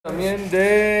También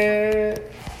de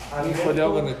hijo de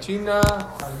agua de China,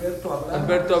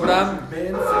 Alberto Abraham,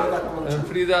 en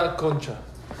Frida Concha.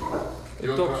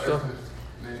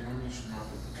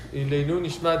 Y Leilun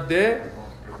Ishmat de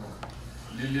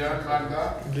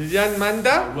Lilian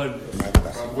Manda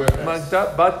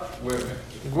Bat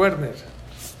Werner.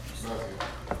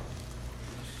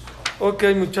 Ok,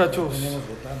 muchachos.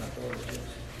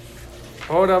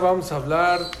 Ahora vamos a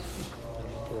hablar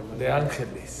de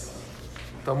ángeles.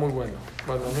 Está muy bueno.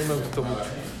 Bueno, a mí me gustó mucho.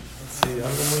 Sí,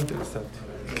 algo muy interesante.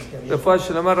 Después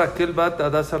se llama Raquel Bat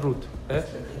Adasa Ruth.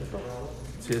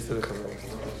 Sí, este de Javier.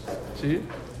 ¿Sí?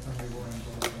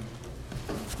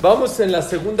 Vamos en la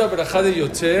segunda brajá de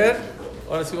Yotzer.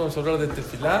 Ahora sí vamos a hablar de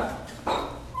tefila.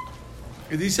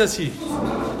 Y dice así.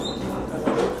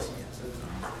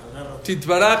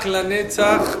 Titbaraj La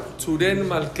Netzaj Tzuren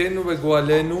Malkenu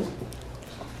Begualenu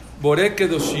Bore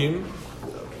Kedoshim.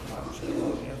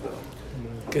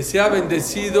 Que sea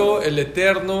bendecido el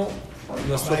Eterno,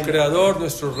 nuestro Creador,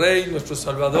 nuestro Rey, nuestro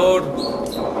Salvador.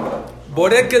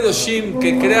 Boré Kedoshim,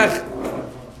 que crea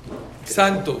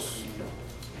santos.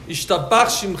 Ishtabach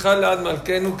Shimcha La'ad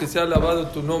Malkenu, que sea alabado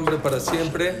tu nombre para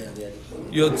siempre.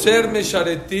 Yotzer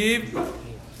Mesharetiv,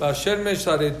 Basher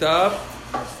Mesharetav,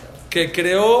 que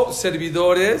creó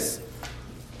servidores.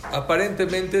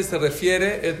 Aparentemente se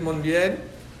refiere, Edmond bien,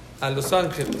 a los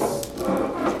ángeles.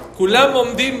 Kulam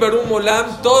Omdim Berum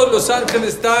Olam, todos los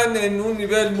ángeles están en un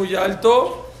nivel muy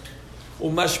alto.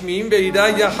 Umashmiim Beirá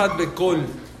Yahad Bekol,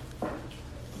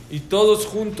 y todos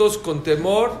juntos con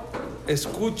temor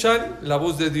escuchan la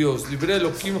voz de Dios. Libre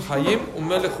Elohim Hayim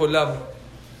Umelech Olam,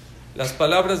 las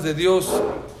palabras de Dios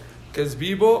que es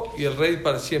vivo y el Rey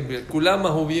para siempre. Kulam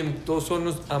Ahubim, todos son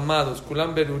los amados.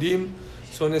 Kulam Berurim,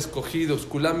 son escogidos.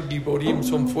 Kulam Giborim,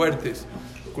 son fuertes.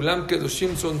 Kulam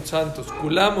Kedoshim, son santos.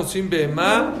 Kulam Osim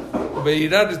Be'ema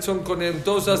Beirar, son con él.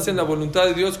 Todos hacen la voluntad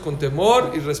de Dios con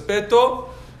temor y respeto.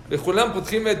 Bejulam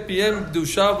Putjim et Piem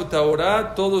Dushav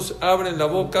Taorá, todos abren la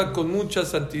boca con mucha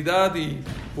santidad y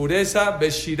pureza.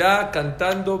 Beshirá,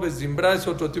 cantando. Bezimbra, es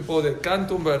otro tipo de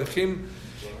canto. Berjim,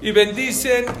 y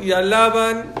bendicen y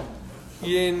alaban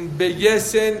y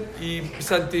embellecen y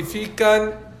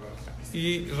santifican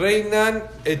y reinan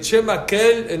Echem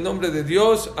Akel, en nombre de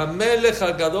Dios, Amelech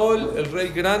Agadol, el rey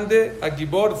grande,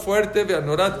 Agibor, fuerte,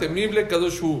 Beanorat, temible,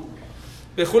 Kadoshu.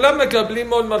 Bejulam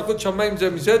Mekablimon Malkut Shamaim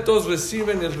Zemizetos,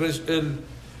 reciben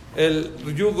el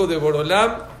yugo de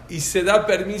Borolam y se da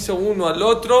permiso uno al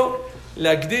otro,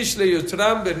 Lagdish Le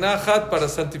Yotram Benahat, para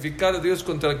santificar a Dios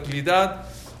con tranquilidad,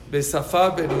 Besafá,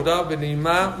 Benurá,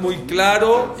 Beneimá, muy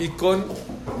claro y con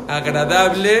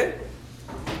agradable.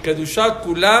 Kedushá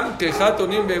Kulam, Kehat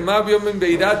Onim Be'ema Biomen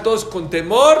Beiratos, con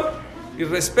temor y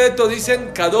respeto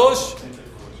dicen Kadosh,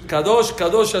 Kadosh,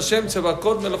 Kadosh Hashem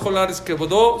Sebakot Melechol Haaretz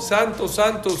Kebodó, santo,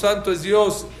 santo, santo es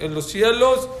Dios en los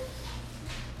cielos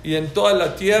y en toda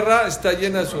la tierra, está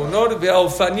llena de su honor.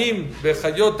 Be'ofanim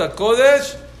Be'chayot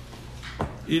HaKodesh,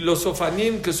 y los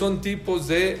ofanim, que son tipos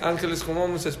de ángeles, como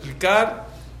vamos a explicar,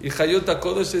 y Chayot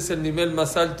HaKodesh es el nivel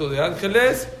más alto de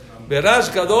ángeles.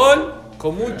 Berash Gadol,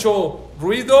 con mucho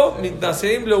ruido,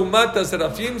 mitnaseim leumata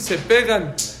serafim, se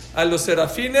pegan a los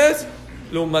serafines,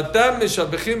 leumatam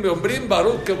meshabechim beombrim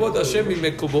baruch kevod Hashem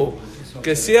imekubo,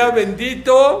 que sea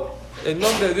bendito el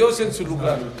nombre de Dios en su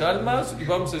lugar. Calmas y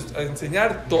vamos a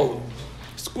enseñar todo.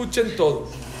 Escuchen todo.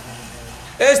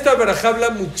 Esta verajá habla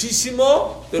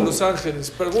muchísimo de los ángeles.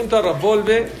 Pregunta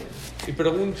Rabolve y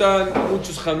preguntan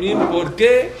muchos jamín, ¿por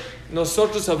qué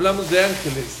nosotros hablamos de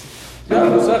ángeles? Ya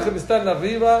los ángeles están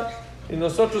arriba y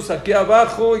nosotros aquí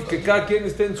abajo, y que cada quien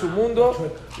esté en su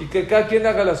mundo y que cada quien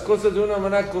haga las cosas de una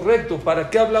manera correcta. ¿Para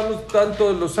qué hablamos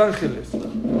tanto de los ángeles?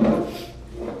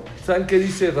 ¿Saben qué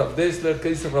dice Rav Dessler, qué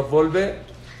dice Rav Volve?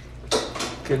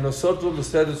 Que nosotros los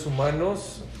seres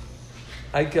humanos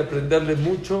hay que aprenderle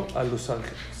mucho a los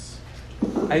ángeles.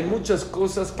 Hay muchas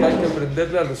cosas que hay que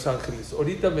aprenderle a los ángeles.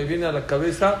 Ahorita me viene a la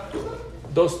cabeza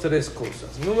 2, 3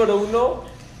 cosas. Número 1,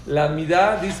 la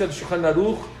midá, dice el Shulchan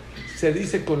Aruch, se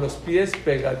dice con los pies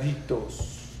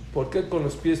pegaditos. ¿Por qué con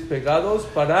los pies pegados?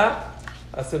 Para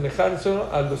asemejarse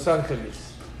a los ángeles.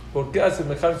 ¿Por qué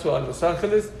asemejarse a los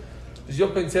ángeles? Pues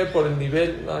yo pensé por el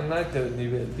nivel, no, nada que del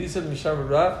nivel. Dice el Mishnah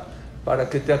Berurah, para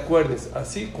que te acuerdes,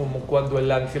 así como cuando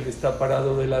el ángel está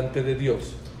parado delante de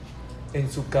Dios,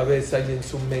 en su cabeza y en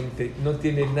su mente, no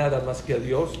tiene nada más que a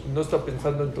Dios, no está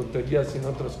pensando en tonterías sino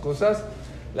en otras cosas.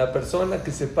 La persona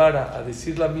que se para a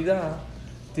decir la midá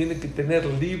tiene que tener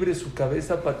libre su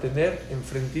cabeza para tener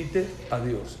enfrentite a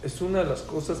Dios. Es una de las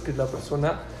cosas que la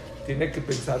persona tiene que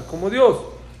pensar como Dios,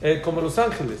 como los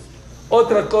ángeles.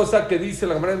 Otra cosa que dice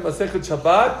la Gemara en Masejet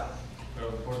Shabbat,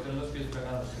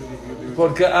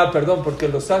 porque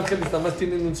los ángeles nada más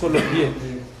tienen un solo pie.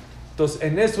 Entonces,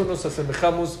 en eso nos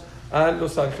asemejamos a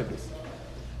los ángeles.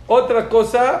 Otra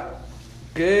cosa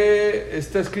que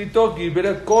está escrito,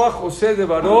 Giberet Koach José de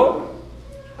Baró,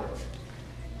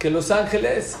 que los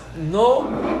ángeles no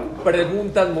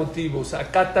preguntan motivos,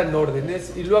 acatan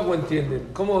órdenes y luego entienden.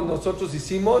 Como nosotros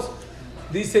hicimos,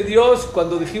 dice Dios,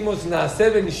 cuando dijimos Naaseh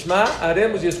Benishma,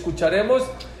 haremos y escucharemos,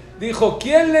 dijo,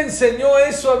 ¿quién le enseñó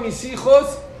eso a mis hijos?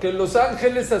 Que los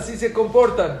ángeles así se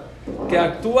comportan, que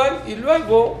actúan y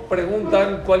luego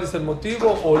preguntan cuál es el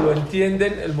motivo o lo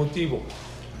entienden el motivo.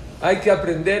 Hay que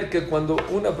aprender que cuando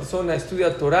una persona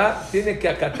estudia Torah, tiene que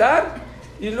acatar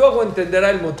y luego entenderá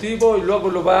el motivo y luego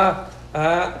lo va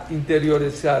a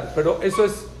interiorizar. Pero eso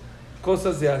es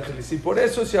cosas de ángeles y por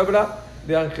eso se habla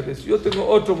de ángeles. Yo tengo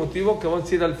otro motivo que vamos a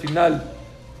decir al final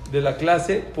de la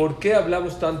clase. ¿Por qué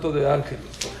hablamos tanto de ángeles?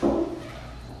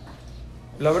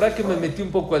 La verdad que me metí un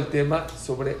poco al tema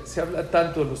sobre, se habla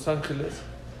tanto de los ángeles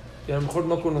y a lo mejor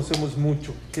no conocemos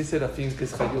mucho. ¿Qué es serafín? ¿Qué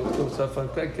es hayot?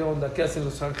 ¿Qué onda? ¿Qué hacen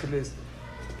los ángeles?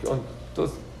 ¿Qué onda?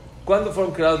 Entonces, ¿cuándo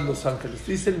fueron creados los ángeles?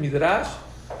 Dice el Midrash,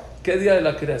 ¿qué día de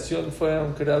la creación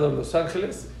fueron creados los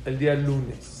ángeles? El día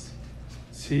lunes.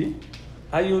 ¿Sí?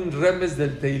 Hay un remes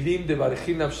del Teilim de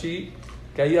Barejí Nafshi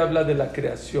que ahí habla de la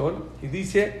creación y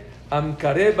dice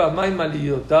Amkareh b'mayim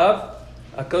aliyotav.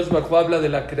 Akadosh Baruj Hu habla de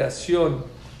la creación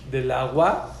del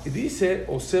agua y dice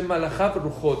Ose malachav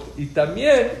ruchot, y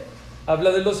también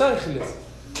habla de los ángeles.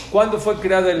 ¿Cuándo fue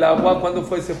creada el agua? ¿Cuándo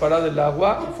fue separada el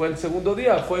agua? Fue el segundo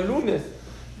día, fue el lunes.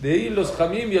 De ahí los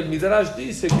Jamim y el Midrash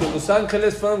dice que los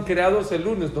ángeles fueron creados el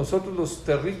lunes. Nosotros los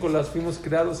terrícolas fuimos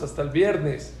creados hasta el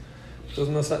viernes.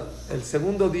 Entonces el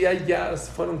segundo día ya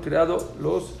fueron creados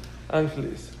los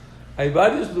ángeles. Hay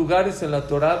varios lugares en la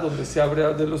Torah donde se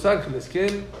habla de los ángeles.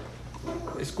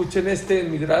 Escuchen este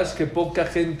Midrash que poca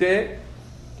gente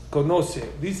conoce.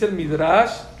 Dice el Midrash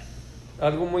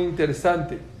algo muy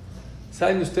interesante.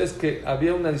 ¿Saben ustedes que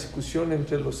había una discusión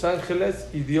entre los ángeles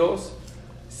y Dios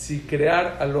si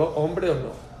crear al hombre o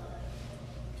no?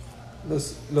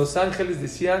 Los ángeles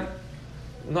decían,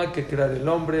 no hay que crear el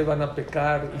hombre, van a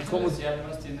pecar. ¿Ángeles y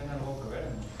almas tienen algo que ver,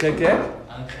 no? ¿Qué?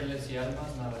 Ángeles y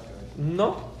almas nada que ver.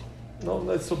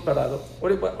 No es superado.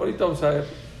 Ahorita vamos a ver.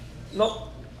 No.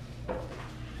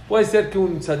 Puede ser que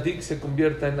un tzadik se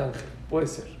convierta en ángel, puede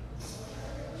ser.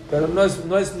 Pero no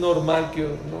es normal,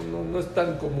 no es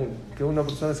tan común que una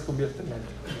persona se convierta en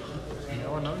ángel.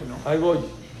 Ahí voy,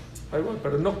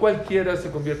 pero no cualquiera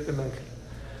se convierte en ángel.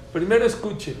 Primero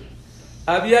escuchen,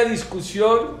 había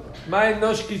discusión,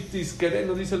 nos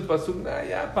dice el pasuk,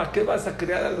 ya, ¿para qué vas a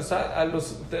crear a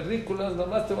los terrícolas?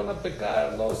 Nomás te van a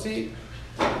pecar, no, sí.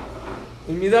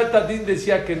 Y Midat Adin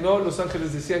decía que no, los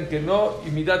ángeles decían que no,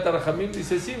 y Midat Arhamim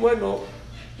dice, sí, bueno,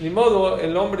 ni modo,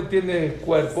 el hombre tiene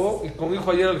cuerpo, y como dijo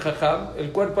ayer el Jajam,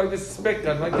 el cuerpo hay veces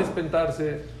peca, no hay que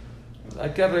espantarse, hay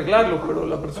que arreglarlo, pero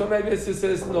la persona hay veces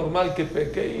es normal que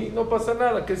peque y no pasa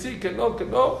nada, que sí, que no.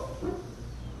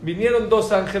 Vinieron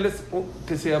dos ángeles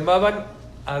que se llamaban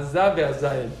Azá y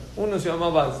Azael, uno se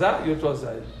llamaba Azá y otro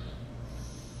Azael.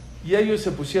 Y ellos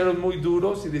se pusieron muy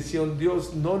duros y decían,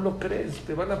 Dios, no lo crees,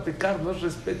 te van a pecar, no es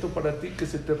respeto para ti que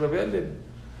se te rebelen.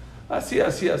 Así,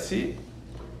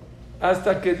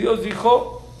 hasta que Dios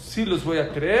dijo, sí los voy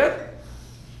a creer,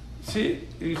 sí,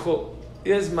 y dijo,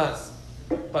 y es más,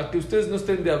 para que ustedes no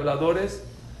estén de habladores,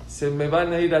 se me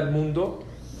van a ir al mundo.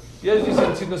 Y ellos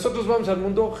dicen, si nosotros vamos al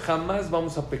mundo, jamás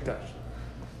vamos a pecar,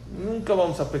 nunca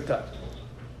vamos a pecar.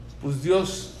 Pues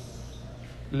Dios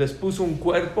les puso un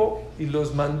cuerpo y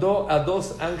los mandó a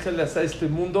dos ángeles a este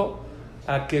mundo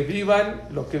a que vivan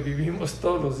lo que vivimos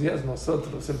todos los días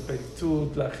nosotros, el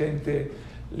Peitzut, la gente,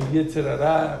 el Yetzer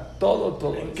Hará,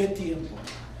 todo. ¿En qué tiempo?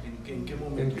 ¿En qué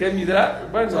momento? ¿En qué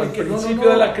Midrash? Bueno, al principio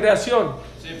de la creación.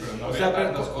 Sí, pero no había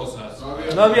tantas cosas.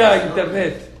 No había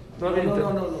internet. No.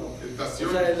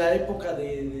 O sea, en la época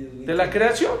de la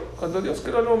creación, cuando Dios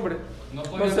creó al hombre. No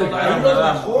sé,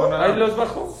 ahí los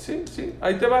bajó, sí,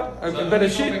 ahí te va, en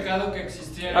Bereshit.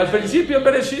 Al principio en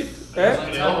Bereshit,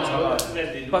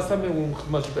 Pásame un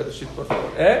más Bereshit, por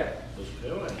favor,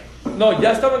 No,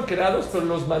 ya estaban creados, pero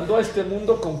los mandó a este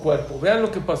mundo con cuerpo. Vean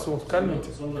lo que pasó,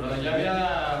 cálmense. Pero ya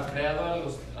había creado a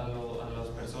las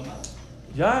personas.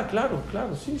 Ya, claro,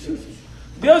 sí.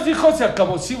 Dios dijo, se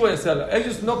acabó, sí voy a hacerla.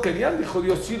 Ellos no querían, dijo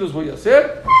Dios, sí los voy a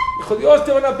hacer. Dijo Dios,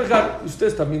 te van a pecar.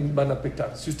 Ustedes también van a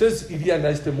pecar. Si ustedes irían a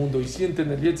este mundo y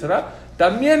sienten el Yetzer Hará,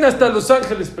 también hasta los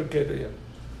ángeles pecarían.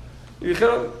 Y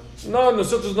dijeron, no,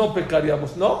 nosotros no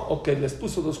pecaríamos. No, ok, les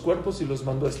puso dos cuerpos y los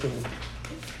mandó a este mundo.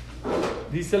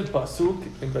 Dice el pasuk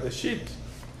en Bereshit,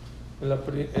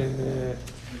 en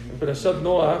Bereshit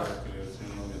Noach,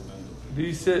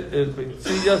 Dice el...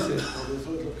 Sí, ya sé. Por eso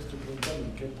es lo que estoy preguntando,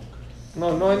 ¿en qué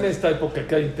época? No en esta época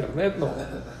que hay internet, no.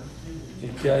 Y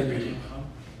que hay...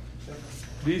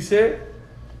 Dice...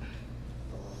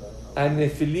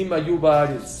 Anefilim ayuba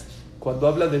ares. Cuando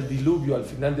habla del diluvio al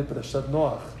final de Parashat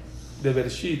Noach, de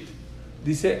Bereshit,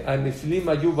 dice Anefilim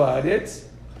ayuba ares,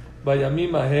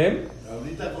 vayamim ahem.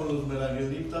 Ahorita con los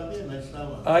meragedim también, ahí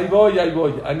estaba. Ahí voy.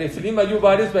 Anefilim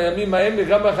ayuba ares, vayamim ahem,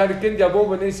 vegam achariken yabo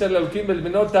bnei Israel alkim el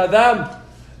benot Adam,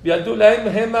 vialdu lahem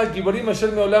hema giborim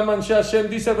asher meolam anshe Hashem.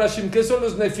 Dice Rashi, ¿qué son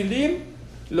los nefilim?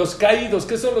 Los caídos.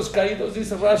 ¿Qué son los caídos?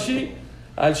 Dice Rashi,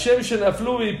 al Shem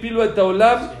shenaflu y pilu et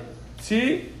haolam,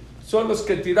 ¿sí? Son los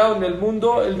que tiraron el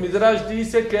mundo. El Midrash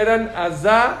dice que eran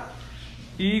Azá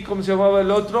y, ¿cómo se llamaba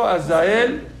el otro?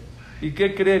 Azael. ¿Y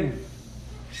qué creen?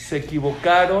 Se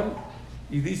equivocaron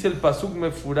y dice el Pasuk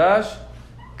Mefurash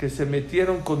que se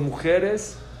metieron con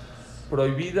mujeres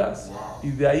prohibidas y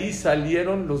de ahí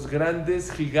salieron los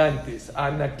grandes gigantes,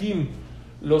 Anakim.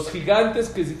 Los gigantes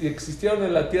que existieron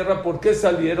en la tierra, ¿por qué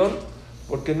salieron?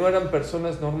 Porque no eran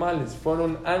personas normales,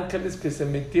 fueron ángeles que se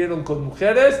metieron con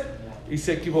mujeres y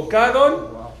se equivocaron,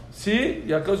 ¿sí?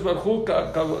 Y Akadosh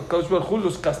Baruj Hu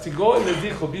los castigó y les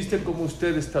dijo, ¿viste cómo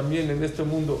ustedes también en este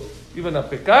mundo iban a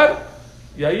pecar?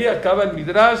 Y ahí acaba el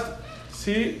Midrash,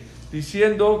 ¿sí?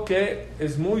 Diciendo que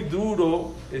es muy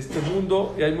duro este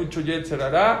mundo y hay mucho Yetzer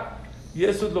Hará, y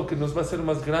eso es lo que nos va a hacer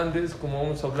más grandes, como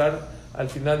vamos a hablar al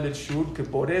final del Shur, que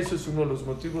por eso es uno de los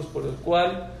motivos por el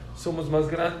cual somos más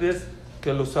grandes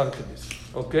que los ángeles,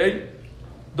 ¿ok?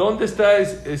 ¿Dónde está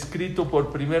escrito por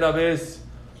primera vez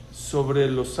sobre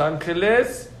los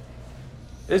ángeles?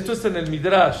 Esto está en el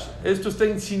Midrash, esto está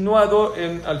insinuado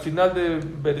al final de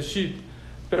Bereshit,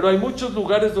 pero hay muchos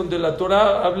lugares donde la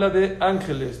Torah habla de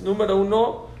ángeles. Número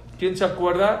 1, ¿quién se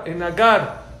acuerda? En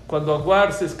Agar, cuando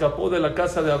Agar se escapó de la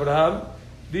casa de Abraham,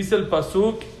 dice el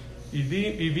Pasuk, y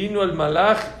vino el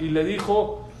Malach y le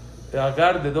dijo,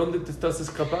 Agar, ¿de dónde te estás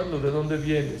escapando? ¿De dónde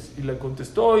vienes? Y le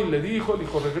contestó y le dijo,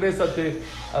 regrésate.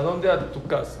 ¿A dónde? A tu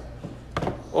casa.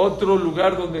 Otro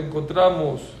lugar donde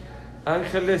encontramos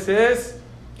ángeles es,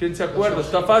 ¿quién se acuerda?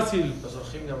 Está fácil.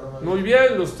 Muy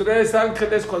bien, los 3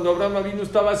 ángeles cuando Abraham vino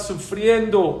estaba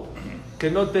sufriendo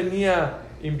que no tenía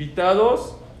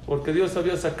invitados, porque Dios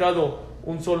había sacado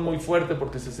un sol muy fuerte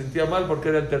porque se sentía mal, porque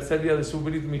era el tercer día de su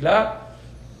Brit Milá,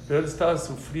 pero él estaba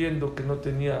sufriendo que no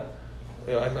tenía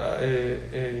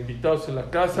invitados en la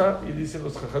casa. Y dicen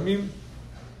los Jajamim,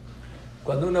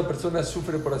 cuando una persona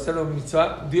sufre por hacer una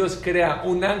mitzvah, Dios crea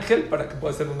un ángel para que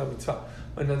pueda hacer una mitzvah.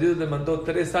 Bueno, Dios le mandó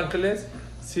 3 ángeles,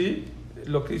 ¿sí?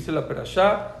 Lo que dice la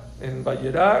Perashá en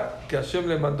Vayera, que Hashem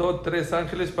le mandó 3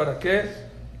 ángeles para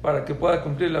que pueda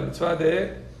cumplir la mitzvah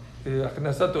de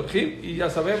Achnasat Orjim, y ya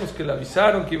sabemos que le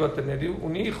avisaron que iba a tener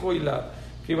un hijo y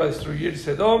que iba a destruir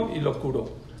Sedom, y lo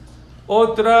curó.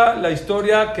 Otra, la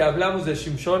historia que hablamos de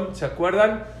Shimshon, ¿se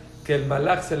acuerdan? Que el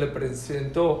Malach se le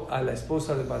presentó a la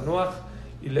esposa de Manoach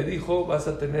y le dijo, vas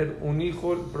a tener un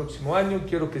hijo el próximo año,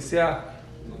 quiero que sea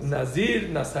Nazir,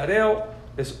 Nazareo.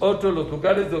 Es otro de los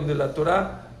lugares donde la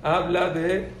Torah habla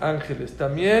de ángeles.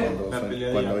 También,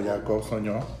 cuando Jacob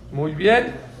soñó. Muy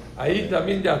bien, ahí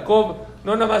también Jacob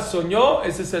no nada más soñó,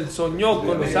 ese es el soñó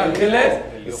con los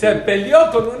ángeles, se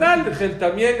peleó con un ángel,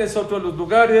 también es otro de los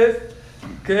lugares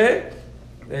que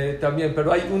también,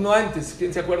 pero hay uno antes.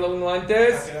 ¿Quién se acuerda uno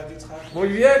antes? Muy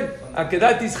bien,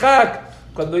 Akedat Ishak.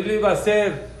 Cuando él iba a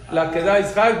hacer la Akedat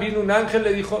Ishak, vino un ángel,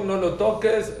 le dijo, no lo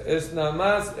toques, es nada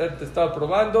más, él te estaba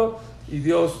probando, y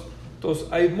Dios. Entonces,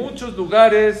 hay muchos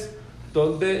lugares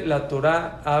donde la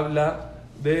Torah habla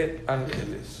de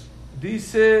ángeles.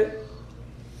 Dice,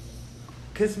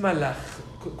 ¿qué es malach?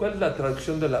 ¿Cuál es la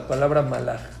traducción de la palabra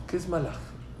malach? ¿Qué es malach?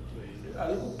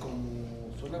 Algo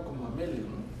como, suena como a Melech,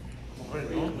 ¿no?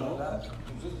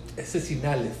 Ese es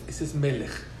Inalef, ese es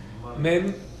Melech.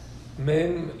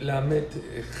 Mem, Lamet,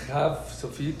 Jav,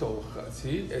 Sofito,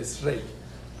 ¿sí? Es rey.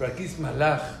 Pero aquí es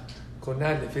Malach, con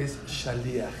Alef, es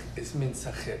Shaliach, es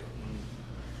mensajero.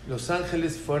 Los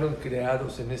ángeles fueron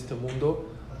creados en este mundo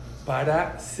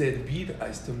para servir a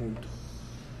este mundo.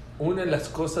 Una de las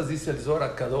cosas, dice el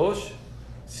Zohar Kadosh,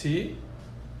 ¿sí?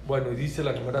 Bueno, y dice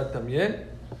la Gemara también,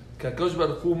 que Akadosh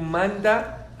Baruj Hu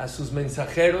manda a sus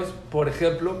mensajeros, por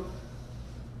ejemplo,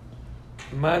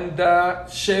 manda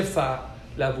Shefa,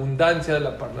 la abundancia de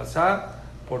la Parnasá,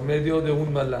 por medio de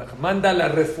un malach. Manda la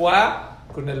refuá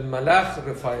con el malach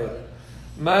Rafael.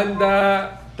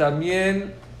 Manda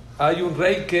también, hay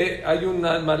un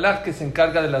malach que se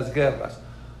encarga de las guerras.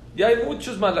 Y hay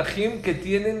muchos malachim que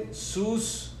tienen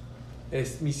sus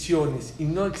misiones, y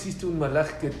no existe un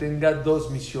malach que tenga 2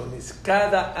 misiones.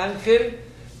 Cada ángel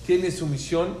tiene su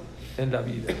misión en la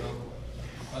vida.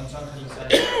 ¿Cuántos ángeles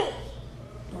hay?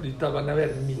 Ahorita van a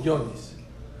ver millones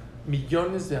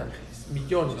de ángeles,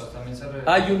 millones. O sea, también se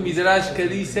Hay un midrash que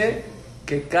dice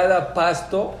que cada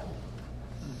pasto,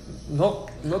 no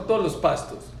todos los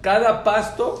pastos, cada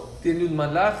pasto tiene un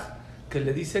malaj que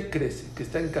le dice crece, que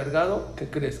está encargado que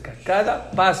crezca.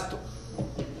 Cada pasto,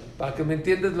 para que me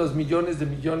entiendas los millones de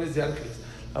ángeles.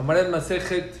 Amar el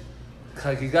Masejet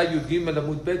Hagigah Yud Gimel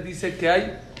Amud Bet dice que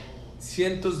hay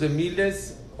cientos de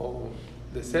miles o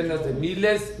decenas de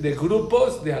miles de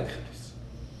grupos de ángeles.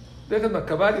 Déjenme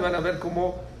acabar y van a ver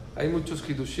cómo hay muchos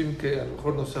hidushim que a lo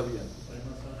mejor no sabían.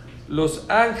 Los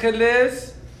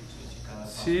ángeles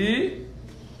sí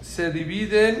se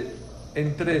dividen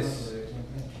en tres.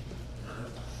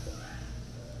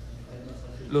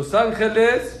 Los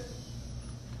ángeles,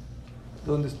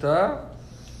 ¿dónde está?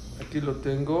 Aquí lo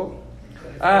tengo.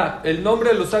 El nombre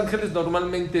de los ángeles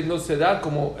normalmente no se da,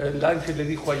 como el ángel le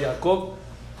dijo a Jacob: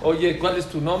 oye, ¿cuál es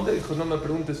tu nombre? Dijo: no me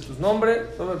preguntes tu nombre,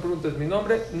 no me preguntes mi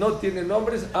nombre. No tiene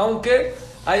nombres, aunque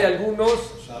hay algunos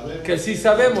que sí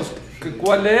sabemos que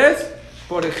cuál es.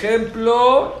 Por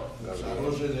ejemplo,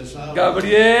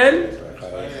 Gabriel,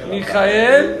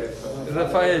 Mijael,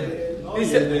 Rafael.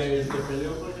 Dice,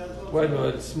 bueno,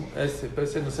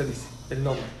 ese no se dice el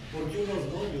nombre.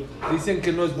 Dicen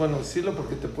que no es bueno decirlo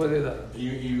porque te puede dar.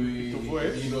 ¿Y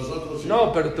nosotros sí?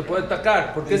 No, pero te puede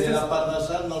atacar. Porque Desde la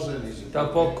Parnasá no se dice.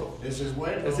 Tampoco. Ese es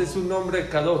bueno. Ese es un nombre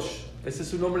Kadosh. Ese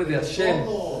es un nombre de Hashem.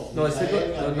 No,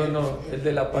 el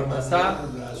de la Parnasá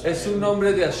es un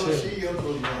nombre de Hashem.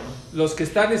 Los que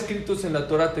están escritos en la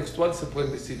Torah textual se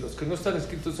pueden decir. Los que no están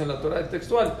escritos en la Torah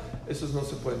textual, esos no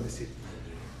se pueden decir.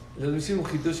 Les voy a decir un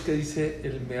hidush que dice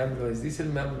el Me'am Loez. Dice el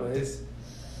Me'am Loez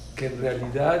que en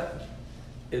realidad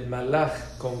el malaj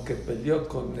con que peleó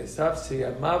con Esav se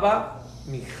llamaba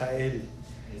Mijael.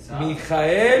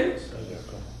 Mijael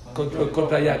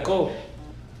contra Jacob.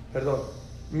 Perdón.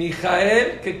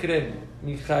 Mijael, ¿qué creen?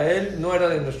 Mijael no era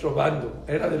de nuestro bando,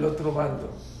 era del otro bando.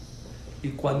 Y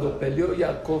cuando peleó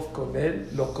Jacob con él,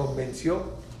 lo convenció.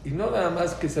 Y no nada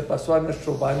más que se pasó a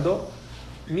nuestro bando.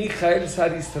 Mijael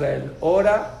Sar Israel.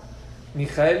 Ahora,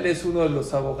 Mijael es uno de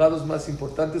los abogados más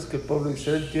importantes que el pueblo de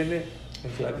Israel tiene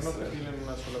en Clar Israel. No tienen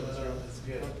una sola versión.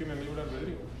 No tienen libre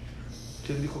albedrío.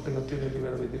 ¿Quién dijo que no tiene libre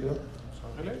albedrío? ¿Los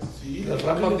ángeles? Sí, El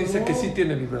Rambam dice que sí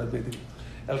tiene libre albedrío.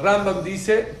 El Rambam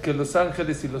dice que los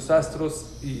ángeles y los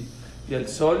astros y el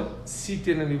sol sí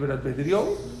tienen libre albedrío.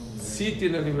 Sí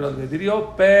tienen libre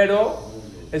albedrío, pero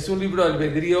es un libre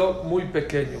albedrío muy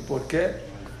pequeño. ¿Por qué?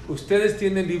 Ustedes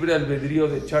tienen libre albedrío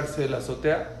de echarse de la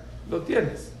azotea. Lo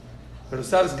tienes. Pero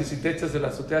sabes que si te echas de la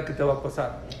azotea, ¿qué te va a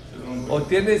pasar? O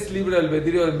tienes libre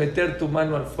albedrío de meter tu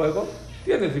mano al fuego,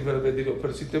 tienes libre albedrío.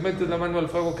 Pero si te metes la mano al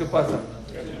fuego, ¿qué pasa?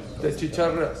 Te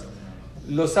chicharras.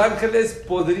 Los ángeles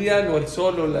podrían, o el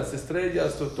sol, o las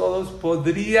estrellas, o todos,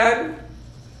 podrían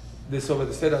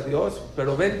desobedecer a Dios,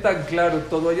 pero ven tan claro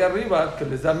todo allá arriba que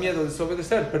les da miedo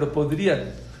desobedecer, pero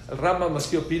podrían. El Rambam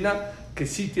así opina que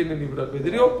sí tienen libre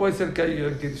albedrío. Puede ser que hay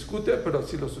alguien que discute, pero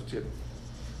así lo sostiene.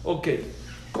 Ok.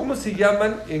 ¿Cómo se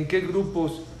llaman? ¿En qué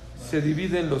grupos se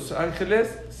dividen los ángeles?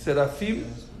 Serafim,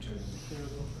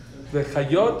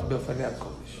 Bejayot, Beofanei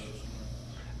HaKodesh.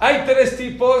 Hay tres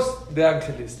tipos de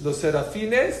ángeles: los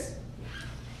serafines,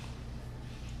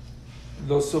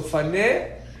 los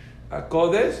Ofanei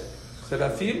HaKodesh,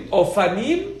 serafim,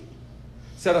 Ofanim.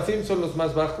 Serafim son los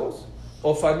más bajos,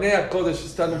 Ofanei HaKodesh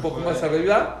están un poco más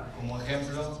arriba.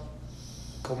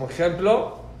 Como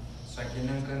ejemplo. O sea, ¿quién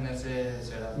entra en ese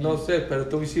serafín? No sé, pero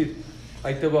te voy a decir,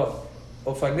 ahí te va.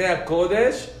 Ofanei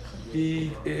HaKodesh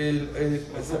y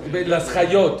las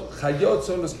Hayot. Hayot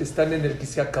son los que están en el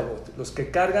Kisei Kabot. Los que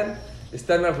cargan,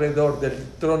 están alrededor del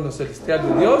trono celestial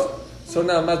de Dios, son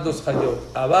nada más los Hayot.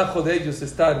 Abajo de ellos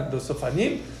están los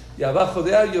Ofanim y abajo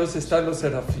de ellos están los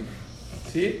Serafim.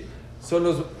 ¿Sí?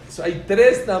 Hay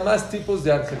tres nada más tipos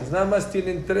de ángeles. Nada más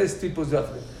tienen tres tipos de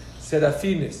ángeles.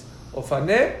 Serafines,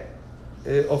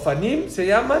 Ofanim se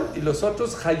llaman, y los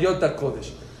otros Hayot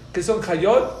HaKodesh. ¿Qué son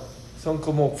Hayot? Son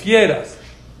como fieras.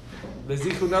 Les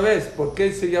dije una vez, ¿por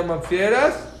qué se llaman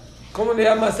fieras? ¿Cómo le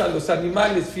llamas a los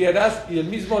animales fieras? Y el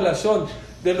mismo lashon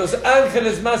de los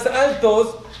ángeles más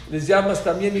altos les llamas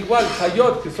también igual,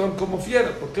 Hayot, que son como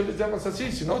fieras. ¿Por qué les llamas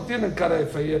así? Si no tienen cara de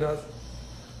fieras.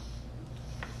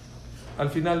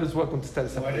 Al final les voy a contestar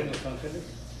esa pregunta. ¿Mueren los ángeles?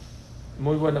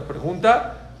 Muy buena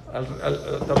pregunta.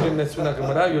 También es una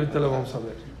cámara y ahorita la vamos a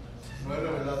ver. ¿No hay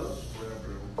revelados? Buena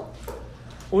pregunta.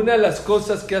 Una de las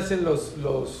cosas que hacen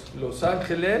los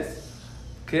ángeles,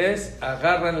 que es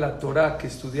agarran la Torah que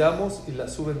estudiamos y la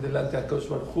suben delante de Akadosh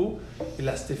Baruj Hu, y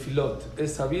las tefilot.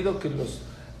 Es sabido que los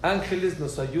ángeles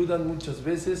nos ayudan muchas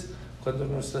veces cuando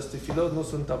nuestras tefilot no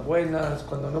son tan buenas,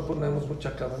 cuando no ponemos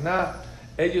mucha kavaná,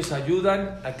 ellos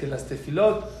ayudan a que las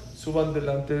tefilot suban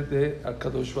delante de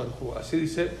Akadosh Baruj Hu. Así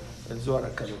dice el Zohar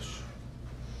Akadosh.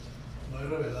 ¿No hay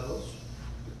revelados?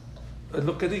 Es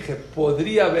lo que dije,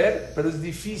 podría haber, pero es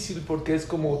difícil porque es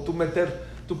como tú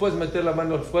puedes meter la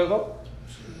mano al fuego,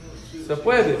 se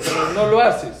puede, pero no lo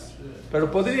haces,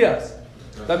 pero podrías.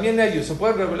 También ellos se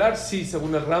pueden revelar, sí,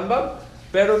 según el Rambam,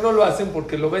 pero no lo hacen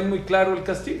porque lo ven muy claro el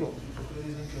castigo. Porque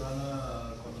dicen que cuando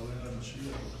ven la Mashiach,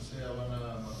 lo que sea, van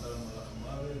a matar a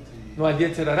Malach y... No, al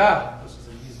Yetzer Hará. Pues es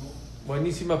el mismo.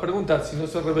 Buenísima pregunta, si no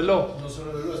se reveló. No se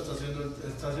reveló, está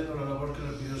haciendo la labor que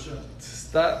le pidió Shem.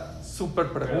 Está súper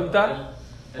pregunta.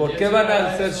 ¿Por qué van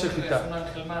a hacer Shechitá? Es un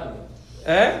ángel malo.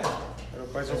 ¿Eh? Pero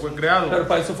para eso fue creado. Pero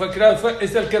para eso fue creado.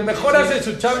 Es el que mejor hace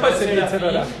su chamba, es el Yetzer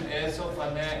Hará. Eso,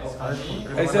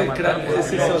 Es el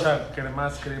que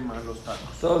más crema los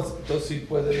tacos. Entonces sí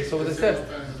puede desobedecer.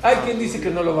 Hay quien dice que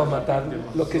no lo va a matar.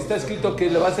 Lo que está escrito que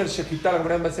le va a hacer Shechitá, la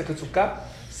gran base de Jesucá,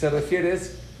 se refiere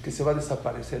es que se va a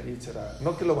desaparecer el Yetzer Hará.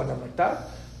 No que lo van a matar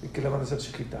y que le van a hacer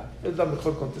Shechitá. Es la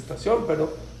mejor contestación,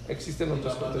 pero existen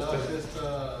otras contestaciones.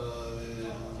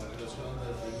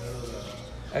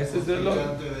 Ese es de lo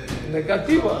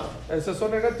negativo. Esos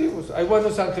son negativos. Hay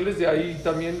buenos ángeles de ahí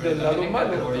también del lado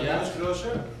malo.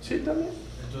 Sí, también.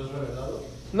 ¿Entonces revelado?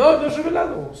 No, no es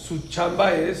revelado. Su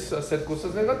chamba es hacer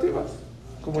cosas negativas.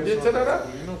 Como Yetzer Hará.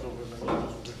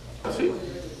 Sí.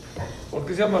 ¿Por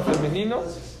qué se llama femenino?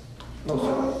 No sé.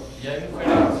 ¿Y hay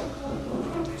mujeres?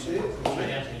 Sí.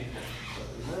 Hay angelitos.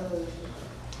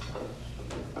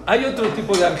 Hay otro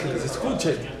tipo de ángeles,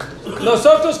 escuchen.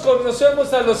 Nosotros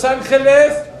conocemos a los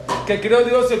ángeles que creó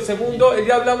Dios el segundo.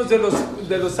 Ya hablamos de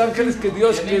los ángeles que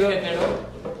Dios creó. ¿Tiene género?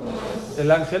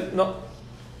 ¿El ángel? No.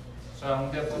 O sea,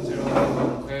 un día puede ser una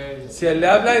mujer. Se le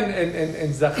habla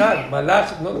en Zahar,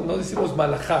 Malach, no decimos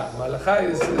Malajá. Malajá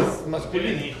es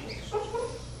masculino.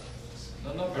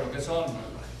 No, pero ¿qué son?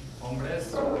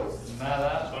 ¿Hombres?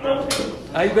 Nada.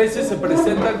 Hay veces se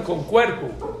presentan con cuerpo.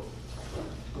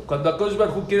 Cuando Akadosh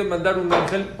Baruj Hu quiere mandar un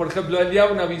ángel, por ejemplo,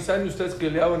 Eliyahu Naví, ¿saben ustedes que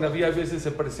Eliyahu Naví a veces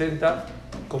se presenta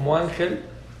como ángel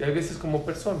y a veces como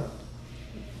persona?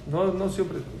 No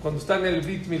siempre. Cuando está en el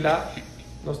Brit Milá,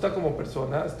 no está como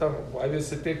persona, a veces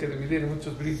se tiene que dividir en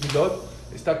muchos Brit Milot,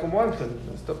 está como ángel,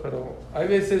 pero a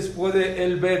veces puede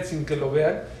él ver sin que lo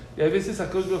vean, y a veces a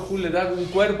Akadosh Baruj Hu le da un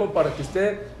cuerpo para que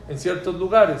esté en ciertos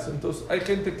lugares. Entonces hay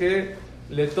gente que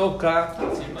le toca...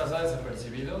 ¿Sí pasa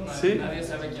desapercibido? ¿Sí? Nadie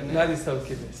sabe quién es. Nadie sabe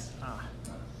quién es.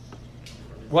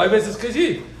 O hay veces que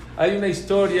sí. Hay una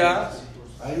historia...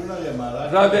 Hay una llamada...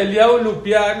 Rabbi Eliyahu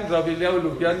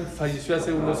Lupian falleció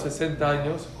hace unos 60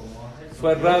 años.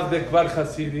 Fue Rab de Kvar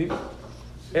Hasidim.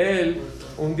 Él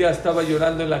un día estaba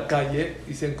llorando en la calle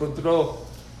y se encontró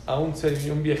a un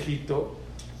viejito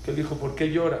que le dijo, ¿por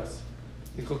qué lloras?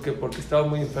 Dijo que porque estaba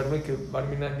muy enfermo y que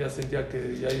Barminan ya sentía que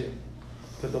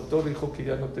el doctor dijo que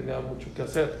ya no tenía mucho que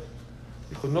hacer.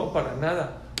 Dijo, no, para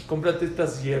nada. Cómprate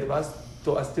estas hierbas,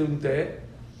 hazte un té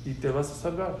y te vas a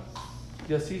salvar.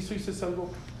 Y así hizo y se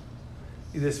salvó.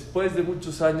 Y después de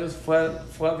muchos años fue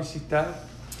a visitar,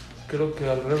 creo que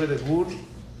al Rebbe de Gur,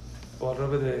 o al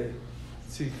Rebbe de...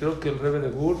 Sí, creo que el Rebbe de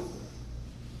Gur,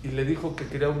 y le dijo que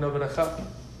quería una verajá.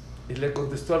 Y le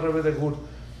contestó al Rebbe de Gur,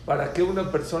 ¿para qué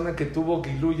una persona que tuvo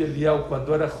Gilú y Eliyahu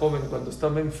cuando era joven, cuando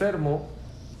estaba enfermo,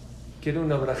 quiere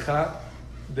una verajá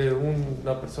de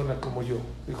una persona como yo?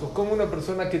 Dijo, ¿cómo una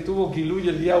persona que tuvo Gilú y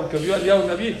Eliyahu, que vio a Eliyahu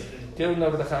Naví, quiere una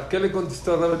verajá? ¿Qué le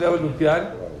contestó Rabbi Eliyahu Lupian?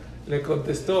 Le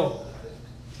contestó,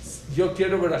 yo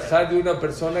quiero verajá de una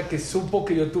persona que supo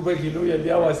que yo tuve Gilú y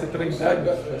Eliyahu hace 30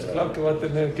 años. Pues claro que va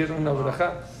a quiere una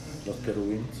verajá. ¿Los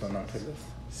querubín son ángeles?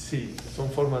 Sí, son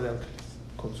forma de ángeles,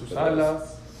 con sus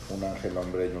alas. Un ángel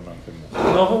hombre y un ángel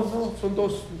mujer. No, son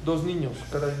dos niños,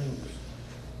 cada niño.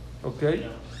 ¿Ok?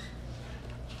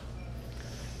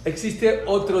 Existe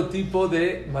otro tipo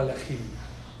de malajim.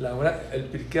 El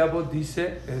Pirkei Avot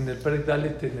dice en el Perek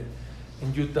Dalet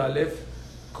en Yud Alef,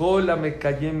 Kol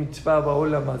hamekayem mitzvah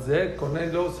ba'olam hazeh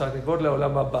koneno sanegor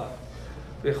leolam haba.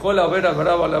 Vechol haover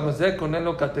avera ba'olam hazeh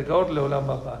koneno kategor leolam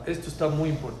haba. Esto está muy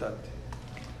importante.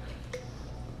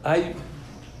 Hay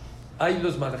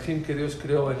los malajim que Dios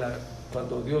creó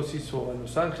cuando Dios hizo a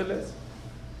los ángeles.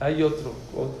 Hay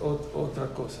otra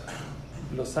cosa.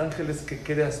 Los ángeles que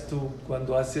creas tú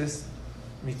cuando haces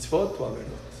mitzvot o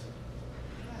averot.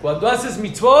 Cuando haces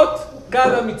mitzvot,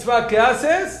 cada mitzvah que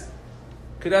haces,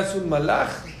 creas un malaj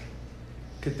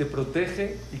que te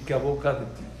protege y que aboca de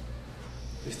ti.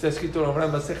 Está escrito en la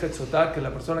Gemara Masejet Sotah que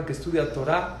la persona que estudia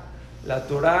Torah, la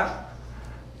Torah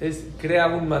crea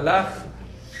un malaj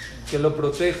que lo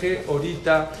protege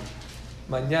ahorita,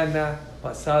 mañana,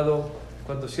 pasado,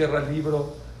 cuando cierra el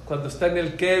libro, cuando está en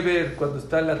el kever, cuando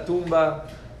está en la tumba,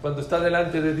 cuando está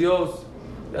delante de Dios.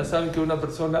 Ya saben que una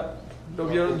persona lo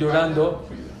vieron llorando,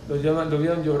 lo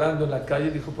vieron llorando en la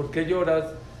calle. Dijo, ¿por qué lloras?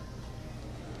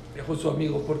 Dijo su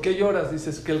amigo, ¿por qué lloras? Dice,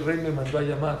 es que el rey me mandó a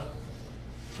llamar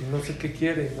y no sé qué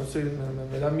quiere, no sé,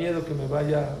 me da miedo que me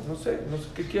vaya, no sé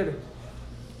qué quiere.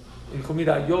 Y dijo,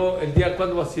 mira, yo el día,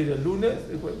 ¿cuándo vas a ir? ¿El lunes?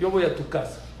 Dijo, yo voy a tu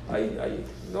casa. Ahí,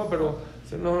 no, pero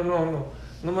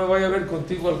no me vaya a ver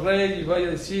contigo el rey y vaya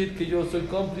a decir que yo soy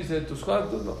cómplice de tus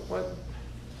actos. No, bueno.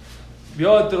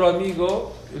 Vio a otro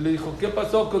amigo y le dijo, ¿qué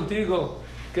pasó contigo?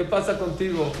 ¿Qué pasa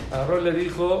contigo? Agarró y le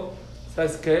dijo,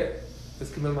 ¿sabes qué? Es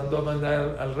que me mandó a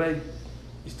mandar al rey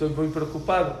y estoy muy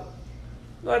preocupado.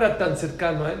 No era tan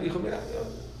cercano a él. Dijo, mira,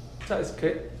 ¿sabes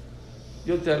qué?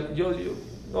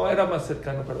 No era más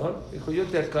cercano, perdón. Dijo, yo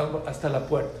te acabo hasta la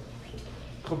puerta.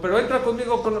 Dijo, pero entra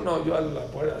conmigo. No, yo a la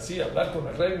puerta, así, hablar con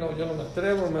el rey, no, yo no me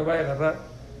atrevo, me vaya a agarrar.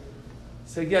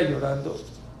 Seguía llorando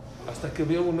hasta que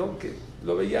vio uno que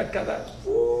lo veía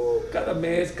cada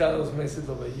mes, cada 2 meses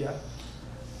lo veía.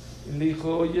 Y le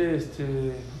dijo, oye,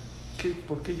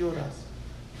 ¿por qué lloras?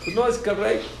 Dijo, no, es que el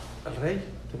rey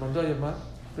te mandó a llamar,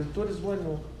 pero tú eres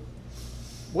bueno,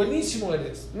 buenísimo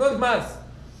eres, no es más,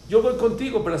 yo voy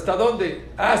contigo, pero ¿hasta dónde?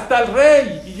 Hasta el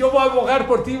rey, y yo voy a abogar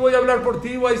por ti, voy a hablar por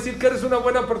ti, voy a decir que eres una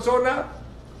buena persona.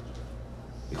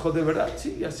 Dijo, ¿de verdad?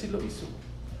 Sí, así lo hizo.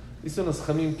 Dice los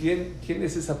Jamín, ¿quién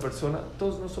es esa persona?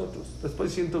 Todos nosotros. Después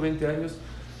de 120 años,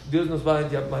 Dios nos va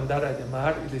a mandar a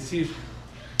llamar y decir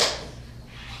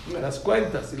las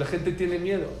cuentas, y la gente tiene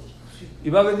miedo.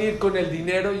 Y va a venir con el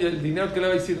dinero, y el dinero que le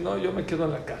va a decir, no, yo me quedo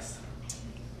en la casa.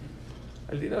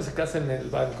 El dinero se casa en el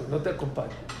banco, no te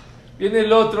acompaña. Viene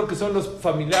el otro, que son los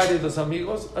familiares, los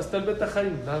amigos, hasta el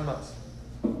Betajaim, nada más.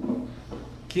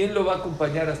 ¿Quién lo va a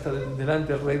acompañar hasta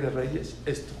delante del Rey de Reyes?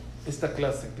 Esta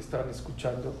clase que estaban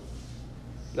escuchando,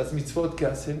 las mitzvot que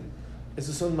hacen,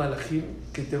 esos son malajim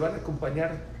que te van a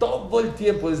acompañar todo el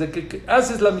tiempo, desde que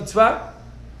haces la mitzvah.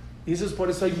 Y eso es por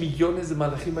eso hay millones de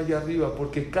malajim allá arriba,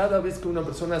 porque cada vez que una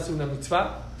persona hace una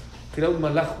mitzvah, crea un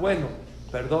malaj bueno,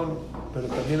 perdón, pero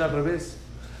también al revés.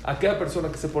 Aquella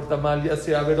persona que se porta mal, ya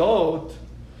sea averot,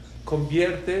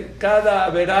 convierte, cada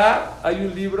averá, hay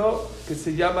un libro que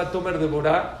se llama Tomer de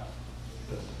Borá,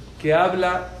 que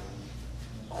habla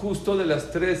justo de las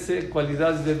 13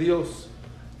 cualidades de Dios,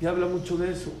 y habla mucho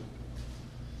de eso.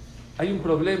 Hay un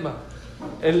problema.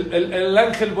 El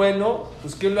ángel bueno,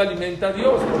 pues ¿quién lo alimenta?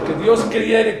 Dios, porque Dios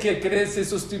quiere que crees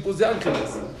esos tipos de ángeles.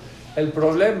 El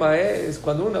problema es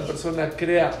cuando una persona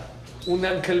crea un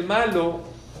ángel malo,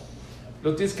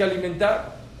 lo tienes que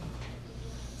alimentar.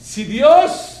 Si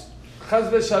Dios,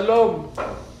 Hazbe Shalom,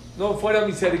 no fuera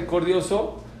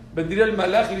misericordioso, vendría el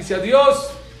malaj y dice,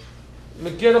 Dios,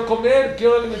 me quiero comer,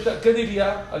 quiero alimentar. ¿Qué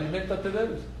diría? Aliméntate de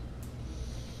él.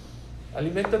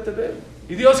 Aliméntate de él.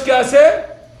 ¿Y Dios qué hace?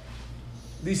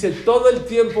 Dice, todo el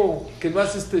tiempo que no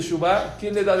haces teshuvá,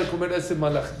 ¿quién le da de comer a ese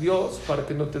malaj? Dios, para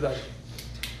que no te dañe.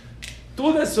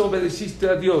 Tú desobedeciste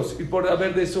a Dios, y por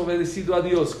haber desobedecido a